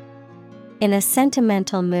 in a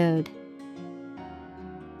sentimental mood,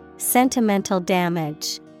 sentimental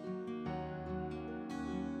damage.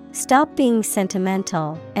 Stop being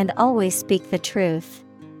sentimental and always speak the truth.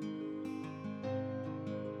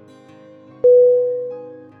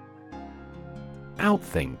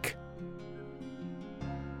 Outthink.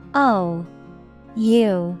 O-U-T-T-H-I-N-K.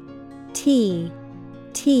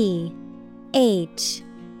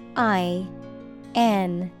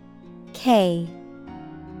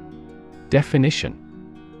 Definition: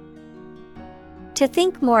 to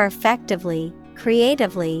think more effectively,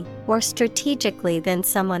 creatively, or strategically than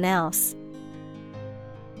someone else.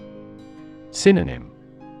 Synonym: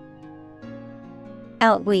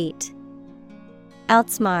 Outwit,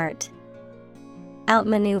 outsmart,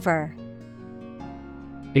 outmaneuver.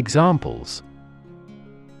 Examples: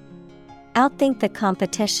 outthink the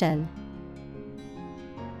competition,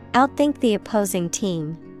 outthink the opposing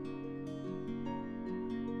team.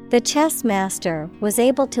 The chess master was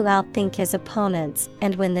able to outthink his opponents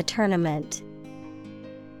and win the tournament.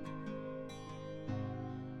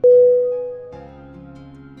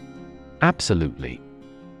 Absolutely.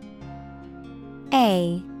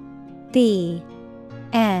 A B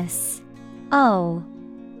S O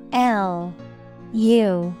L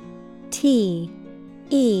U T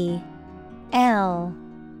E L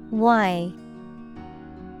Y.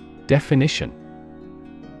 Definition: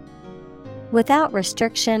 without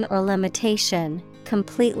restriction or limitation,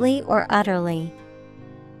 completely or utterly.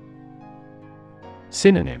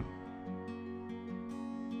 Synonym: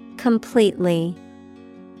 completely,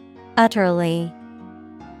 utterly,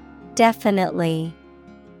 definitely.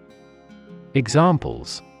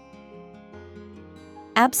 Examples: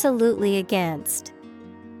 absolutely against,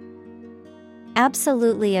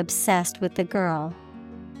 absolutely obsessed with the girl.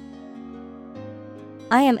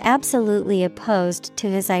 I am absolutely opposed to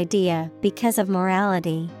his idea because of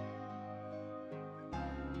morality.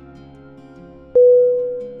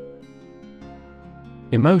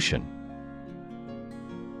 Emotion.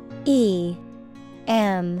 E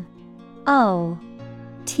M O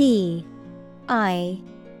T I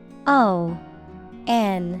O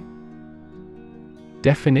N.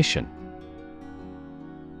 Definition: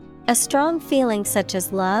 a strong feeling such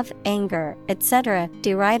as love, anger, etc.,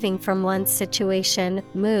 deriving from one's situation,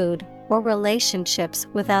 mood, or relationships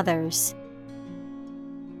with others.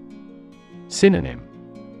 Synonym: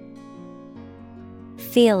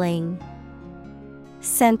 feeling,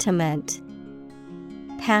 sentiment,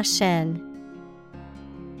 passion.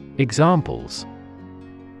 Examples: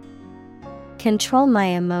 control my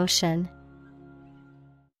emotion,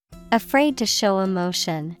 afraid to show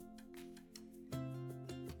emotion.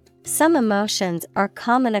 Some emotions are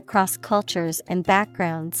common across cultures and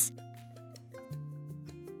backgrounds.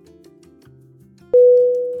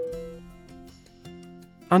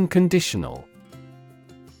 Unconditional.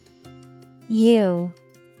 U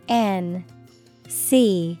N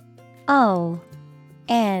C O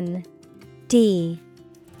N D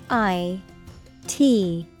I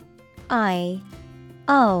T I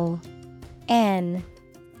O N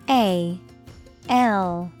A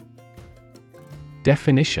L.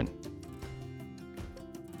 Definition: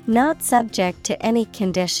 not subject to any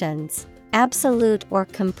conditions, absolute or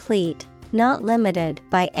complete, not limited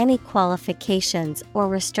by any qualifications or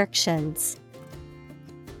restrictions.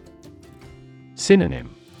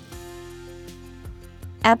 Synonym: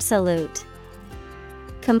 absolute,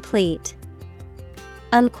 complete,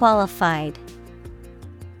 unqualified.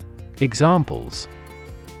 Examples: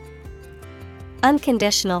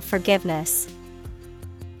 unconditional forgiveness,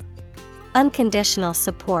 unconditional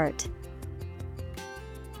support.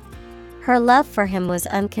 Her love for him was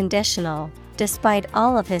unconditional, despite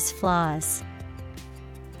all of his flaws.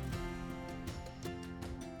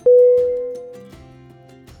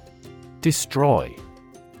 Destroy.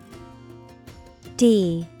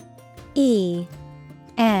 D E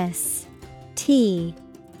S T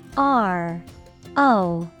R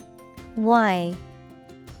O Y.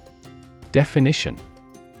 Definition: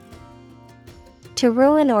 to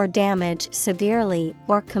ruin or damage severely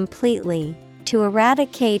or completely, to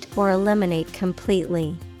eradicate or eliminate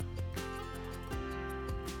completely.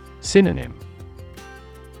 Synonym: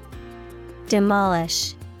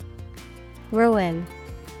 demolish, ruin,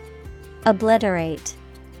 obliterate.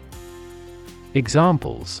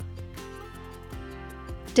 Examples: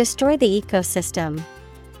 Destroy the ecosystem.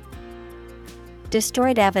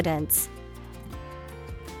 Destroyed evidence.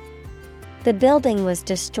 The building was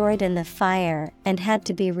destroyed in the fire and had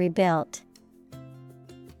to be rebuilt.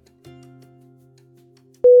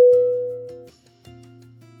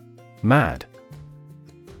 Mad.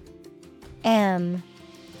 M-A-D.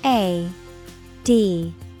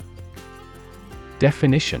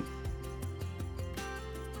 Definition: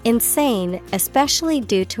 Insane, especially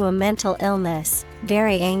due to a mental illness,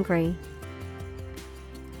 very angry.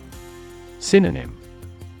 Synonym: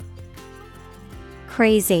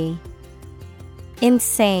 Crazy,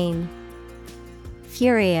 insane,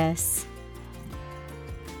 furious.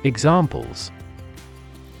 Examples: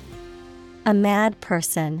 A mad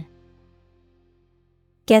person.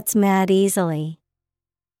 Gets mad easily.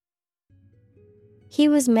 He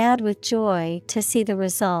was mad with joy to see the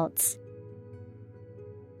results.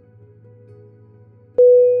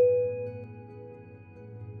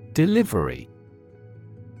 Delivery.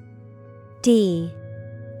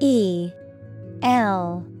 D-E-L-I-V-E-R-Y.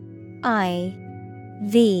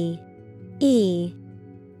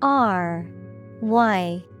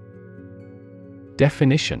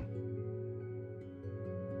 Definition: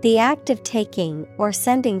 The act of taking or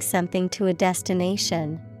sending something to a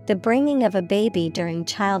destination, the bringing of a baby during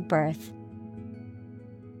childbirth.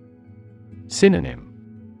 Synonym: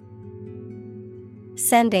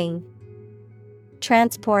 Sending,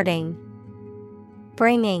 transporting,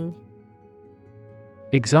 bringing.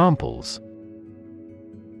 Examples: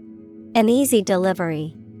 An easy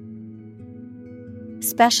delivery.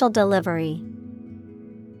 Special delivery.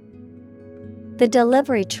 The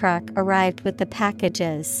delivery truck arrived with the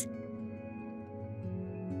packages.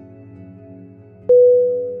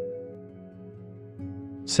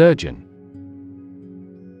 Surgeon.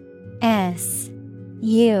 S-U-R-G-E-O-N.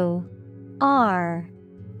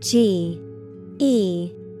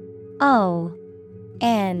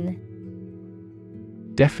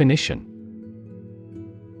 Definition: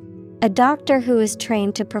 A doctor who is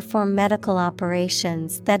trained to perform medical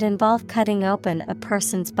operations that involve cutting open a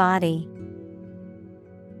person's body.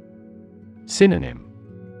 Synonym: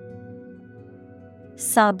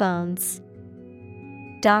 Sawbones.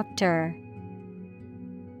 Doctor.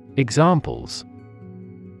 Examples: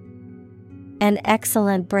 An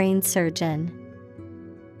excellent brain surgeon.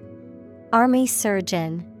 Army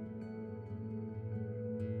surgeon.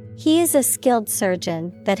 He is a skilled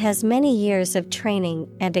surgeon that has many years of training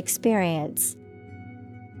and experience.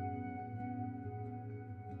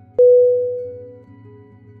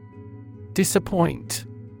 Disappoint.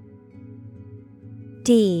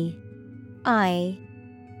 D-I-S-A-P-P-O-I-N-T.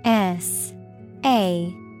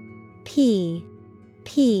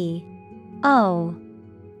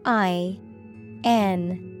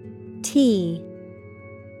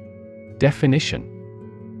 Definition: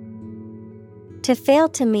 To fail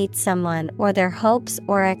to meet someone or their hopes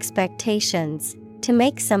or expectations, to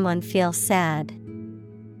make someone feel sad.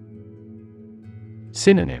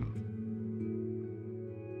 Synonym: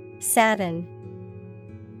 Sadden,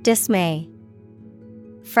 dismay,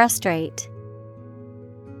 frustrate.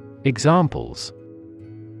 Examples: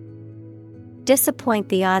 Disappoint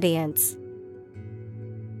the audience.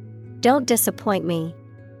 Don't disappoint me.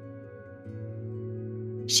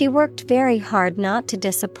 She worked very hard not to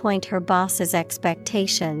disappoint her boss's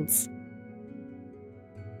expectations.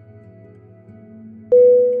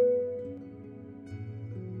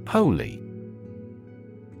 Holy.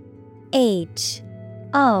 H-O-L-Y.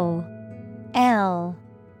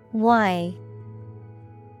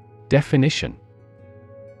 Definition: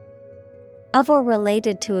 Of or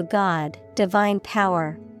related to a god, divine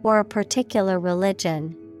power, or a particular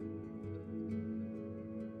religion.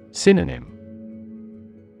 Synonym: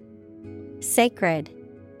 Sacred,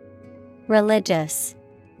 religious,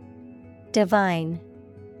 divine.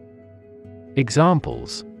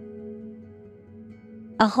 Examples: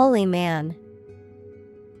 A holy man.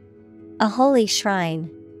 A holy shrine.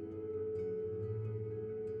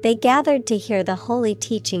 They gathered to hear the holy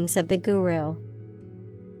teachings of the Guru.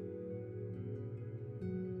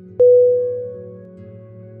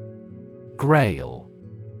 Grail.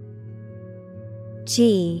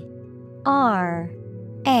 G-R-A-I-L.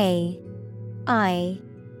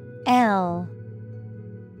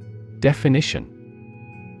 Definition: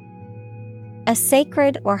 A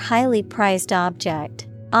sacred or highly prized object,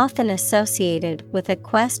 often associated with a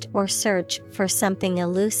quest or search for something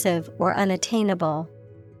elusive or unattainable.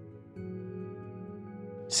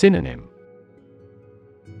 Synonym: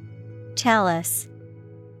 Chalice,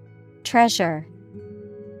 treasure,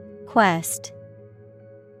 quest.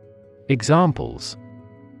 Examples: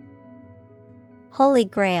 Holy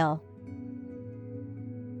Grail,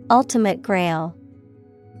 Ultimate Grail.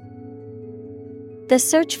 The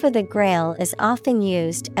search for the Grail is often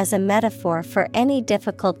used as a metaphor for any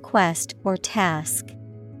difficult quest or task.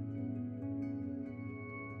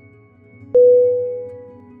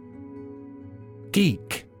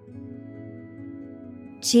 Geek.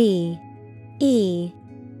 G-E-E-K.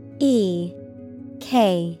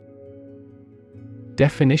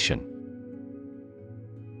 Definition: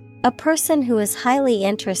 A person who is highly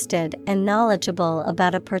interested and knowledgeable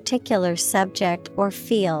about a particular subject or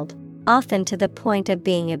field, often to the point of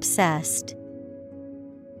being obsessed.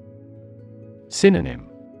 Synonym: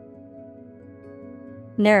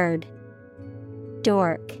 Nerd,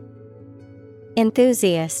 dork,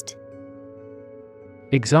 enthusiast.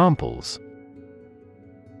 Examples: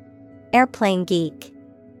 Airplane geek,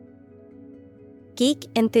 geek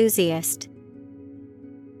enthusiast.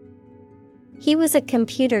 He was a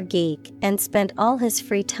computer geek and spent all his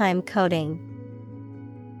free time coding.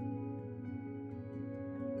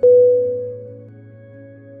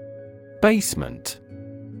 Basement.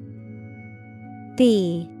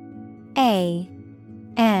 B-A-S-E-M-E-N-T.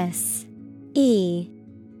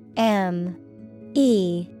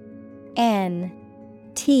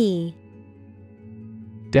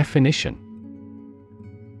 Definition: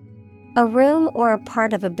 A room or a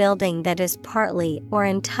part of a building that is partly or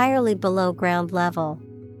entirely below ground level.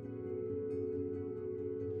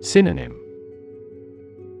 Synonym: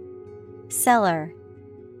 Cellar,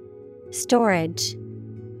 storage,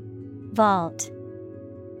 vault.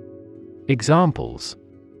 Examples: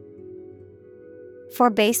 For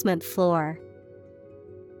basement floor,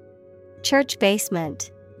 church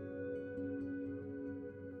basement.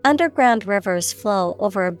 Underground rivers flow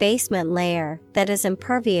over a basement layer that is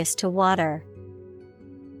impervious to water.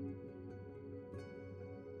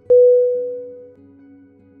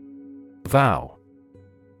 Vow.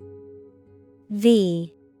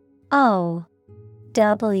 V-O-W.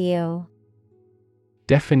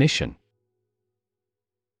 Definition: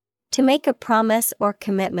 To make a promise or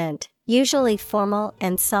commitment, usually formal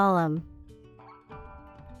and solemn.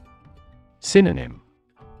 Synonym: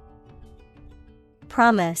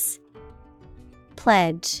 Promise,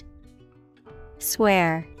 pledge,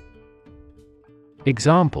 swear.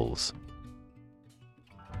 Examples: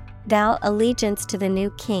 Vow allegiance to the new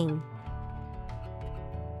king.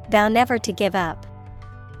 Vow never to give up.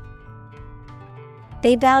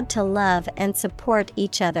 They vowed to love and support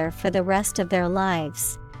each other for the rest of their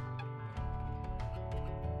lives.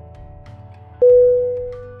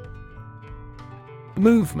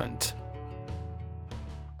 Movement.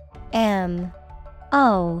 M-O-V-E-M-E-N-T.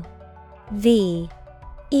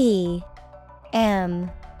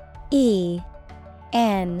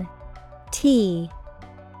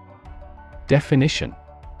 Definition: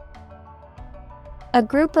 A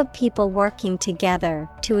group of people working together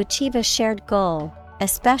to achieve a shared goal,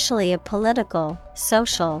 especially a political,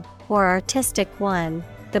 social, or artistic one,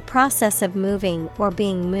 the process of moving or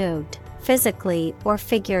being moved, physically or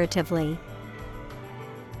figuratively.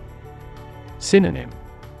 Synonym: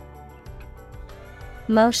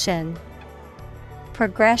 Motion,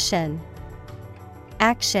 progression,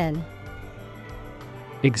 action.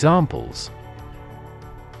 Examples: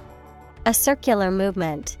 A circular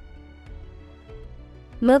movement.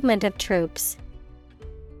 Movement of troops.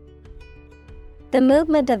 The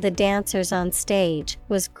movement of the dancers on stage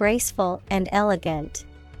was graceful and elegant.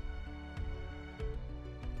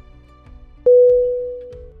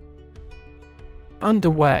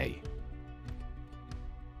 Underway.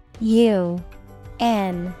 U-N-D-E-R-W-A-Y.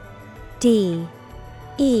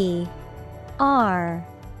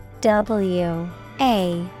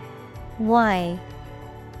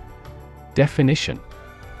 Definition: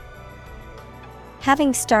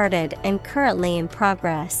 Having started and currently in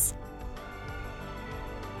progress.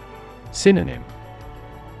 Synonym: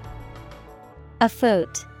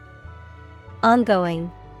 Afoot,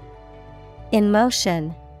 ongoing, in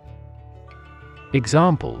motion.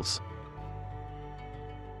 Examples: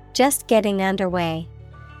 Just getting underway.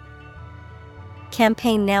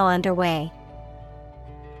 Campaign now underway.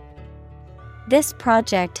 This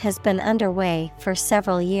project has been underway for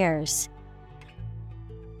several years.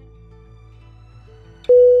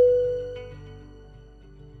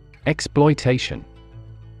 Exploitation.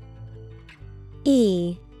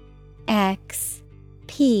 E-X-P-L-O-I-T-A-T-I-O-N.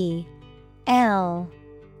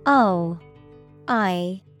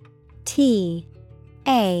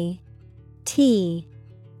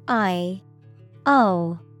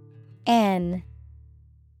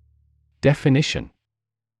 Definition: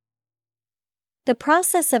 The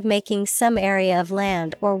process of making some area of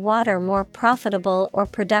land or water more profitable or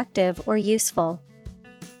productive or useful.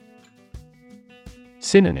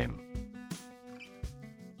 Synonym: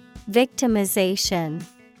 Victimization,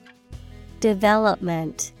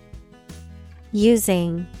 development,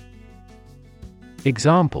 using.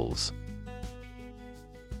 Examples: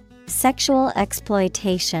 Sexual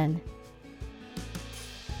exploitation.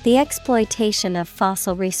 The exploitation of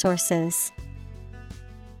fossil resources.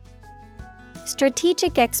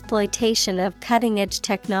 Strategic exploitation of cutting-edge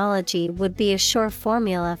technology would be a sure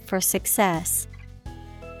formula for success.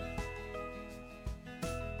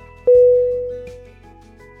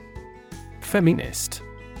 Feminist.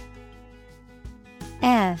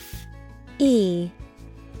 F-E-M-I-N-I-S-T.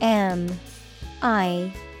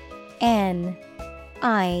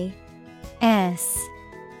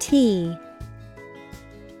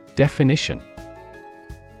 Definition: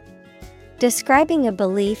 Describing a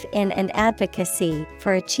belief in and advocacy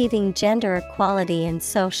for achieving gender equality in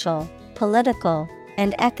social, political,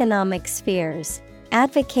 and economic spheres,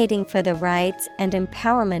 advocating for the rights and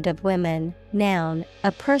empowerment of women. Noun,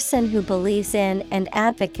 a person who believes in and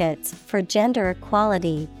advocates for gender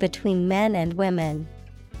equality between men and women.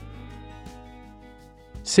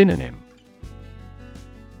 Synonym: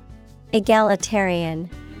 Egalitarian.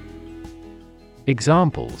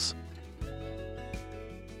 Examples: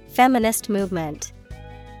 Feminist movement.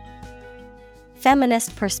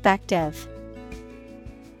 Feminist perspective.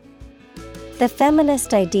 The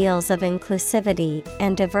feminist ideals of inclusivity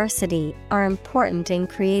and diversity are important in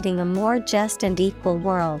creating a more just and equal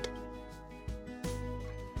world.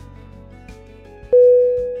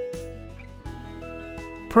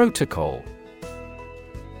 Protocol.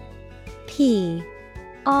 Protocol.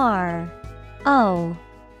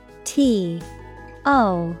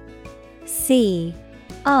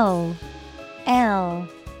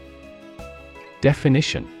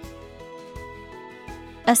 Definition: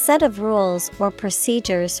 a set of rules or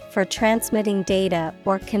procedures for transmitting data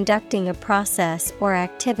or conducting a process or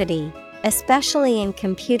activity, especially in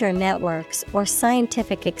computer networks or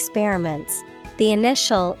scientific experiments, the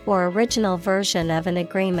initial or original version of an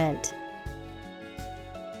agreement.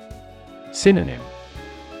 Synonym: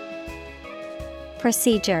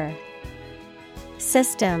 Procedure,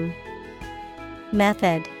 system,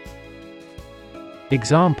 method.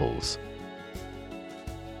 Examples: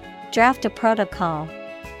 Draft a protocol.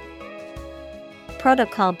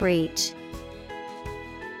 Protocol breach.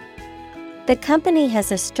 The company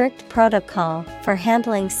has a strict protocol for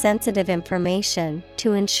handling sensitive information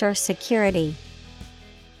to ensure security.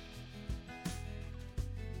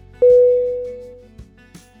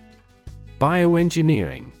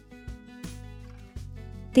 Bioengineering.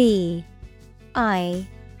 Bioengineering.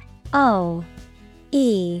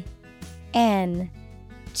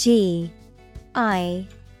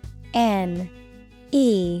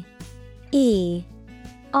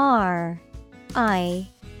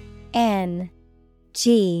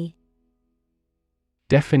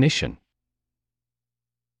 Definition: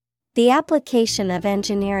 the application of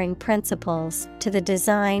engineering principles to the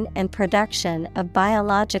design and production of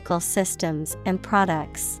biological systems and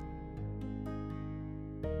products.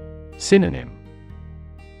 Synonym: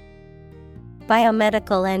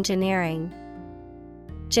 biomedical engineering,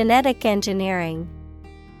 genetic engineering,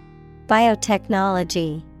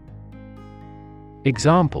 biotechnology.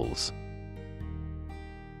 Examples: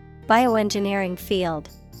 bioengineering field,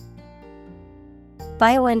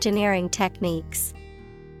 bioengineering techniques.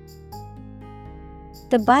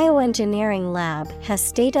 The bioengineering lab has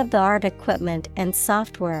state-of-the-art equipment and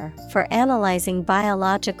software for analyzing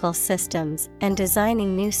biological systems and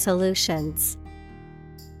designing new solutions.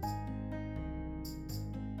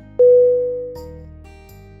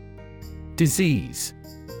 Disease.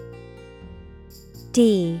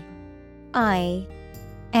 D-I-S-E-A-S-E.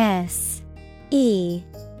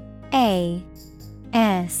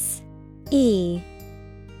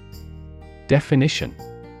 Definition: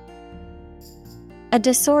 a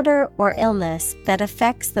disorder or illness that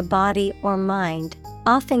affects the body or mind,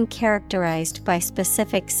 often characterized by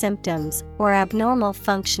specific symptoms or abnormal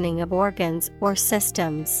functioning of organs or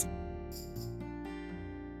systems.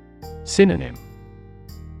 Synonym: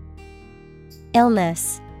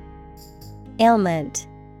 illness, ailment,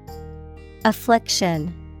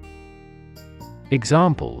 affliction.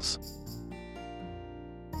 Examples: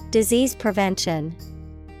 disease prevention,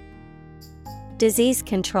 disease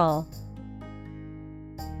control.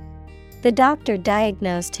 The doctor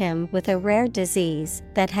diagnosed him with a rare disease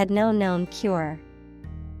that had no known cure.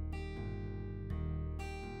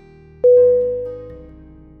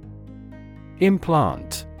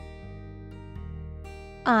 Implant.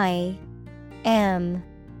 I M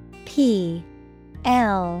P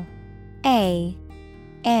L A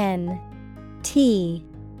N T.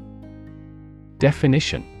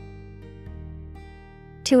 Definition: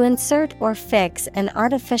 To insert or fix an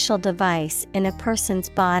artificial device in a person's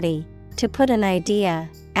body, to put an idea,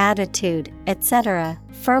 attitude, etc.,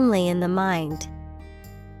 firmly in the mind.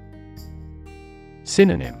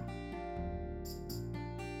 Synonym: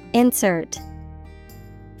 Insert,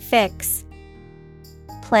 fix,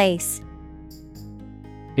 place.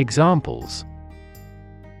 Examples: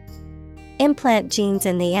 Implant genes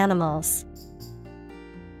in the animals.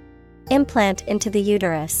 Implant into the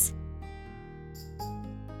uterus.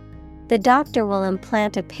 The doctor will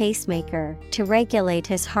implant a pacemaker to regulate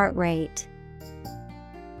his heart rate.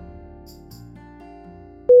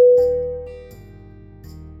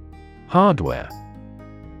 Hardware.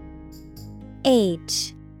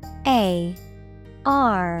 H A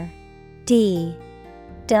R D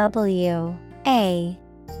W A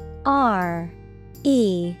R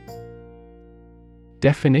E.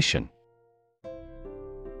 Definition: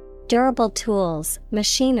 Durable tools,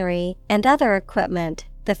 machinery, and other equipment,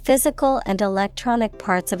 the physical and electronic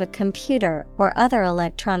parts of a computer or other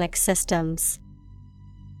electronic systems.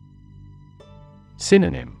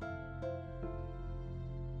 Synonym: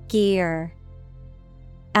 Gear,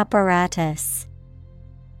 apparatus,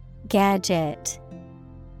 gadget.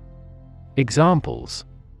 Examples: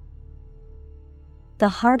 The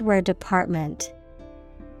hardware department.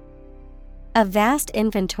 A vast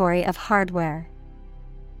inventory of hardware.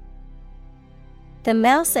 The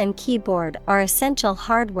mouse and keyboard are essential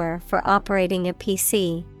hardware for operating a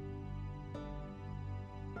PC.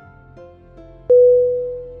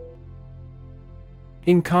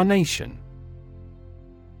 Incarnation.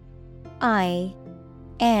 I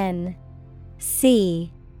N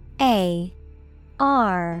C A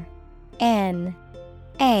R N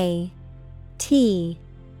A T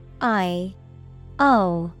I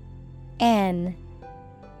O N.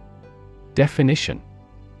 Definition: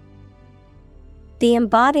 The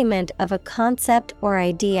embodiment of a concept or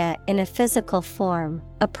idea in a physical form,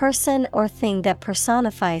 a person or thing that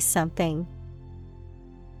personifies something.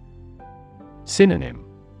 Synonym: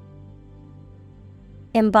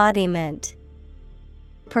 Embodiment,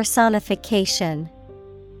 personification,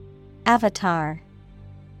 avatar.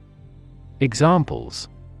 Examples: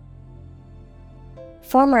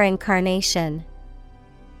 Former incarnation.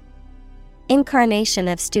 Incarnation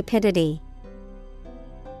of stupidity.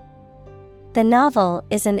 The novel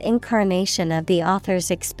is an incarnation of the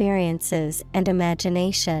author's experiences and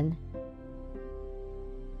imagination.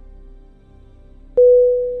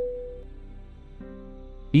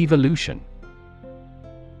 Evolution.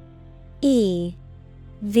 E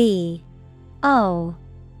V O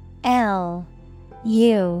L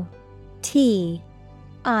U T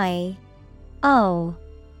I O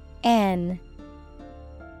N.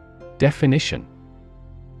 Definition: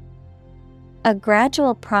 A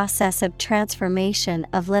gradual process of transformation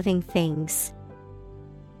of living things.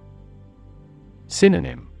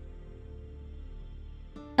 Synonym: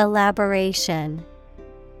 Elaboration,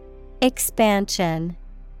 expansion,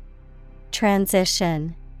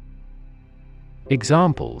 transition.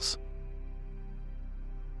 Examples: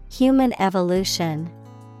 Human evolution.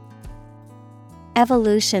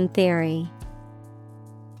 Evolution theory.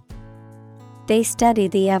 They study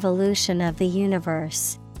the evolution of the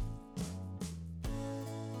universe.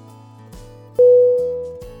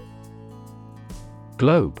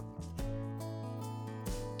 Globe.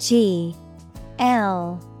 G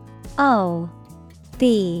L O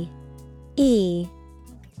B E.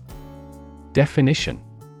 Definition: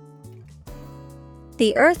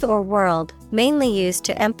 The earth or world, mainly used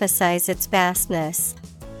to emphasize its vastness.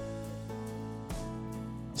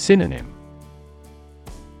 Synonym: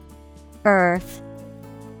 Earth,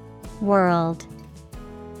 world,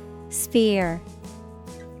 sphere.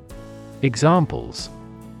 Examples: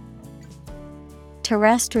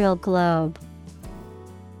 Terrestrial globe.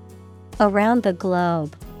 Around the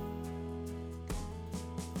globe.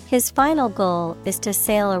 His final goal is to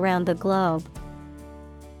sail around the globe.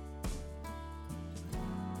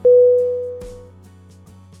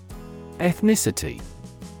 Ethnicity.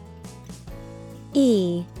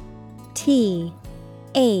 E T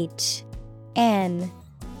H N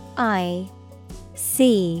I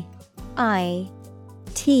C I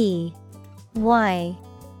T Y.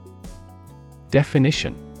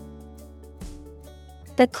 Definition: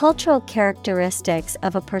 The cultural characteristics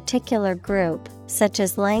of a particular group, such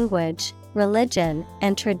as language, religion,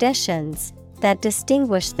 and traditions, that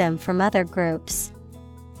distinguish them from other groups.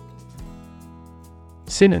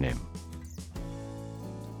 Synonym: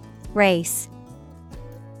 Race,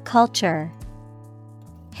 culture,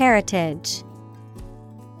 heritage.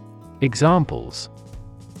 Examples: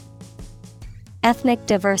 Ethnic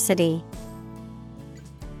diversity.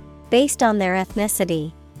 Based on their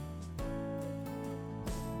ethnicity.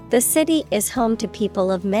 The city is home to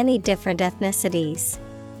people of many different ethnicities.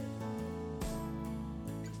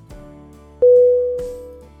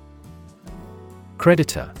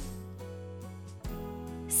 Creditor.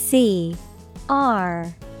 C-R-E-D-I-T-O-R.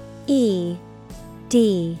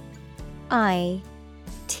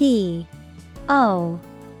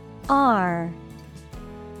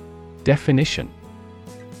 Definition: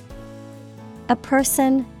 a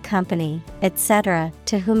person, company, etc.,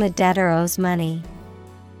 to whom a debtor owes money.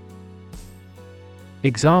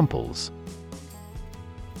 Examples: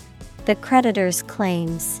 the creditor's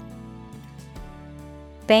claims.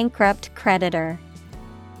 Bankrupt creditor.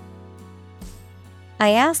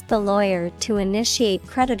 I asked the lawyer to initiate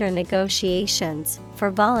creditor negotiations for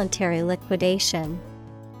voluntary liquidation.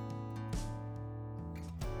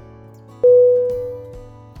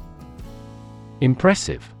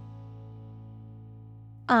 Impressive.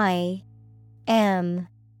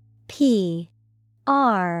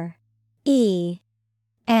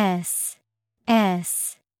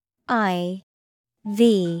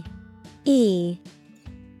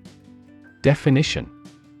 Definition: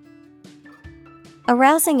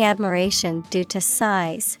 arousing admiration due to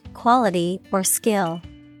size, quality, or skill.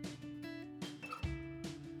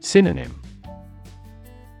 Synonym: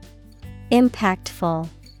 Impactful,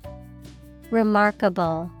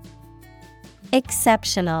 remarkable,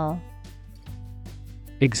 exceptional.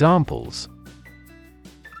 Examples: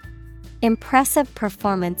 impressive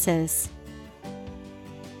performances.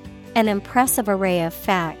 An impressive array of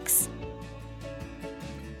facts.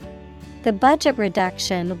 The budget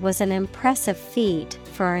reduction was an impressive feat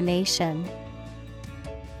for our nation.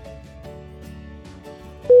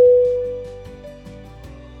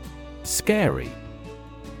 Scary.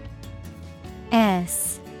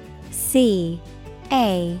 S-C-A-R-Y.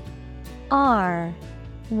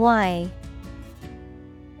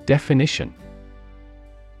 Definition: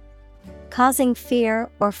 causing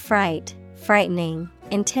fear or fright, frightening,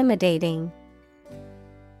 intimidating.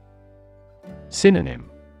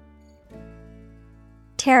 Synonym: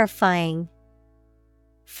 terrifying,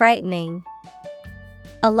 frightening,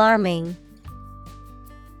 alarming.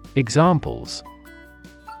 Examples: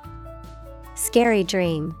 scary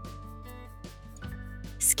dream.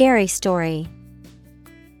 Scary story.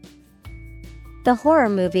 The horror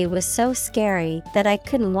movie was so scary that I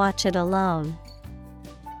couldn't watch it alone.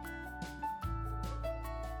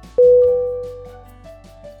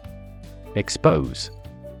 Expose.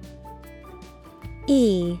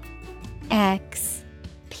 E-X-P-O-S-E.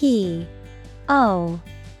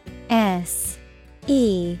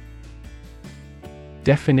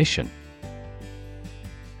 Definition: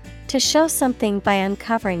 to show something by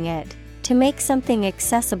uncovering it, to make something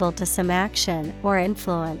accessible to some action or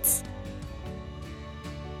influence.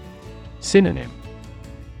 Synonym: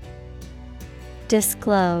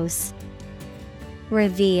 disclose,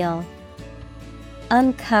 reveal,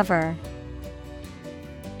 uncover.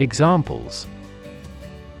 Examples: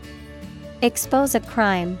 expose a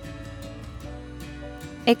crime.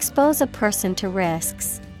 Expose a person to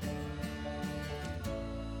risks.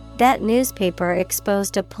 That newspaper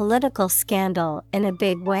exposed a political scandal in a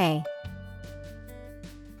big way.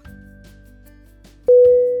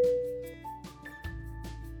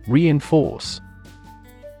 Reinforce.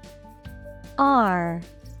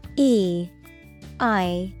 R-E-I-N-F-O-R-C-E.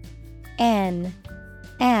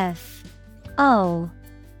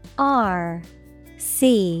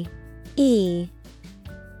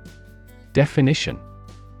 Definition: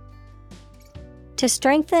 to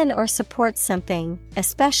strengthen or support something,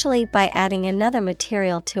 especially by adding another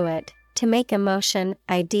material to it, to make a motion,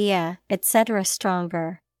 idea, etc.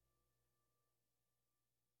 stronger.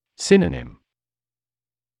 Synonym: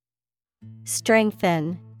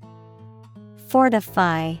 strengthen,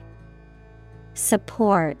 fortify,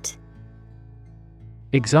 support.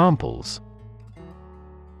 Examples: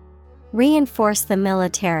 reinforce the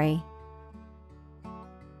military.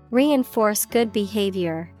 Reinforce good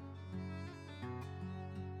behavior.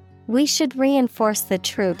 We should reinforce the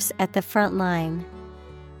troops at the front line.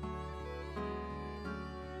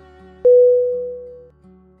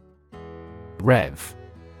 Rev.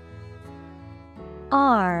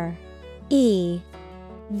 R-E-V.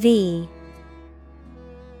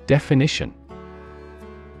 Definition: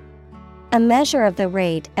 a measure of the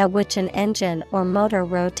rate at which an engine or motor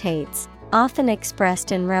rotates, often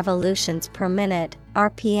expressed in revolutions per minute,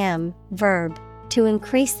 RPM, verb, to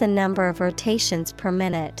increase the number of rotations per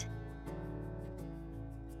minute.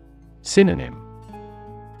 Synonym: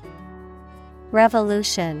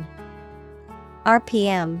 Revolution.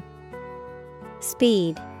 RPM.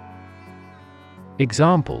 Speed.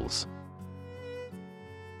 Examples: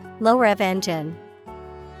 Low rev engine.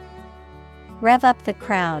 Rev up the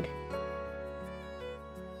crowd.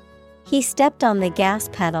 He stepped on the gas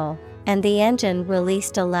pedal, and the engine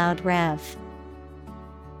released a loud rev.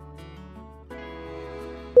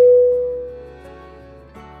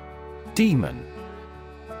 Demon.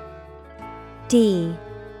 D-E-M-O-N.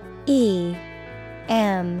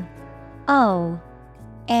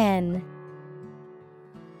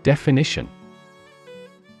 Definition: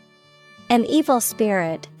 An evil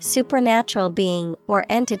spirit, supernatural being or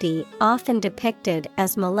entity often depicted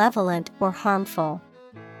as malevolent or harmful.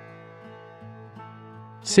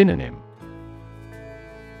 Synonym: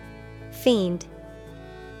 Fiend,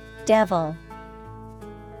 devil,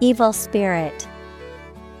 evil spirit.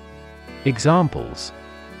 Examples: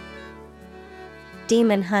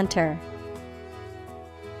 Demon hunter.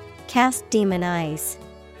 Cast demon eyes.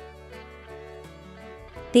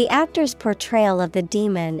 The actor's portrayal of the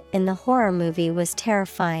demon in the horror movie was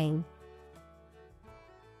terrifying.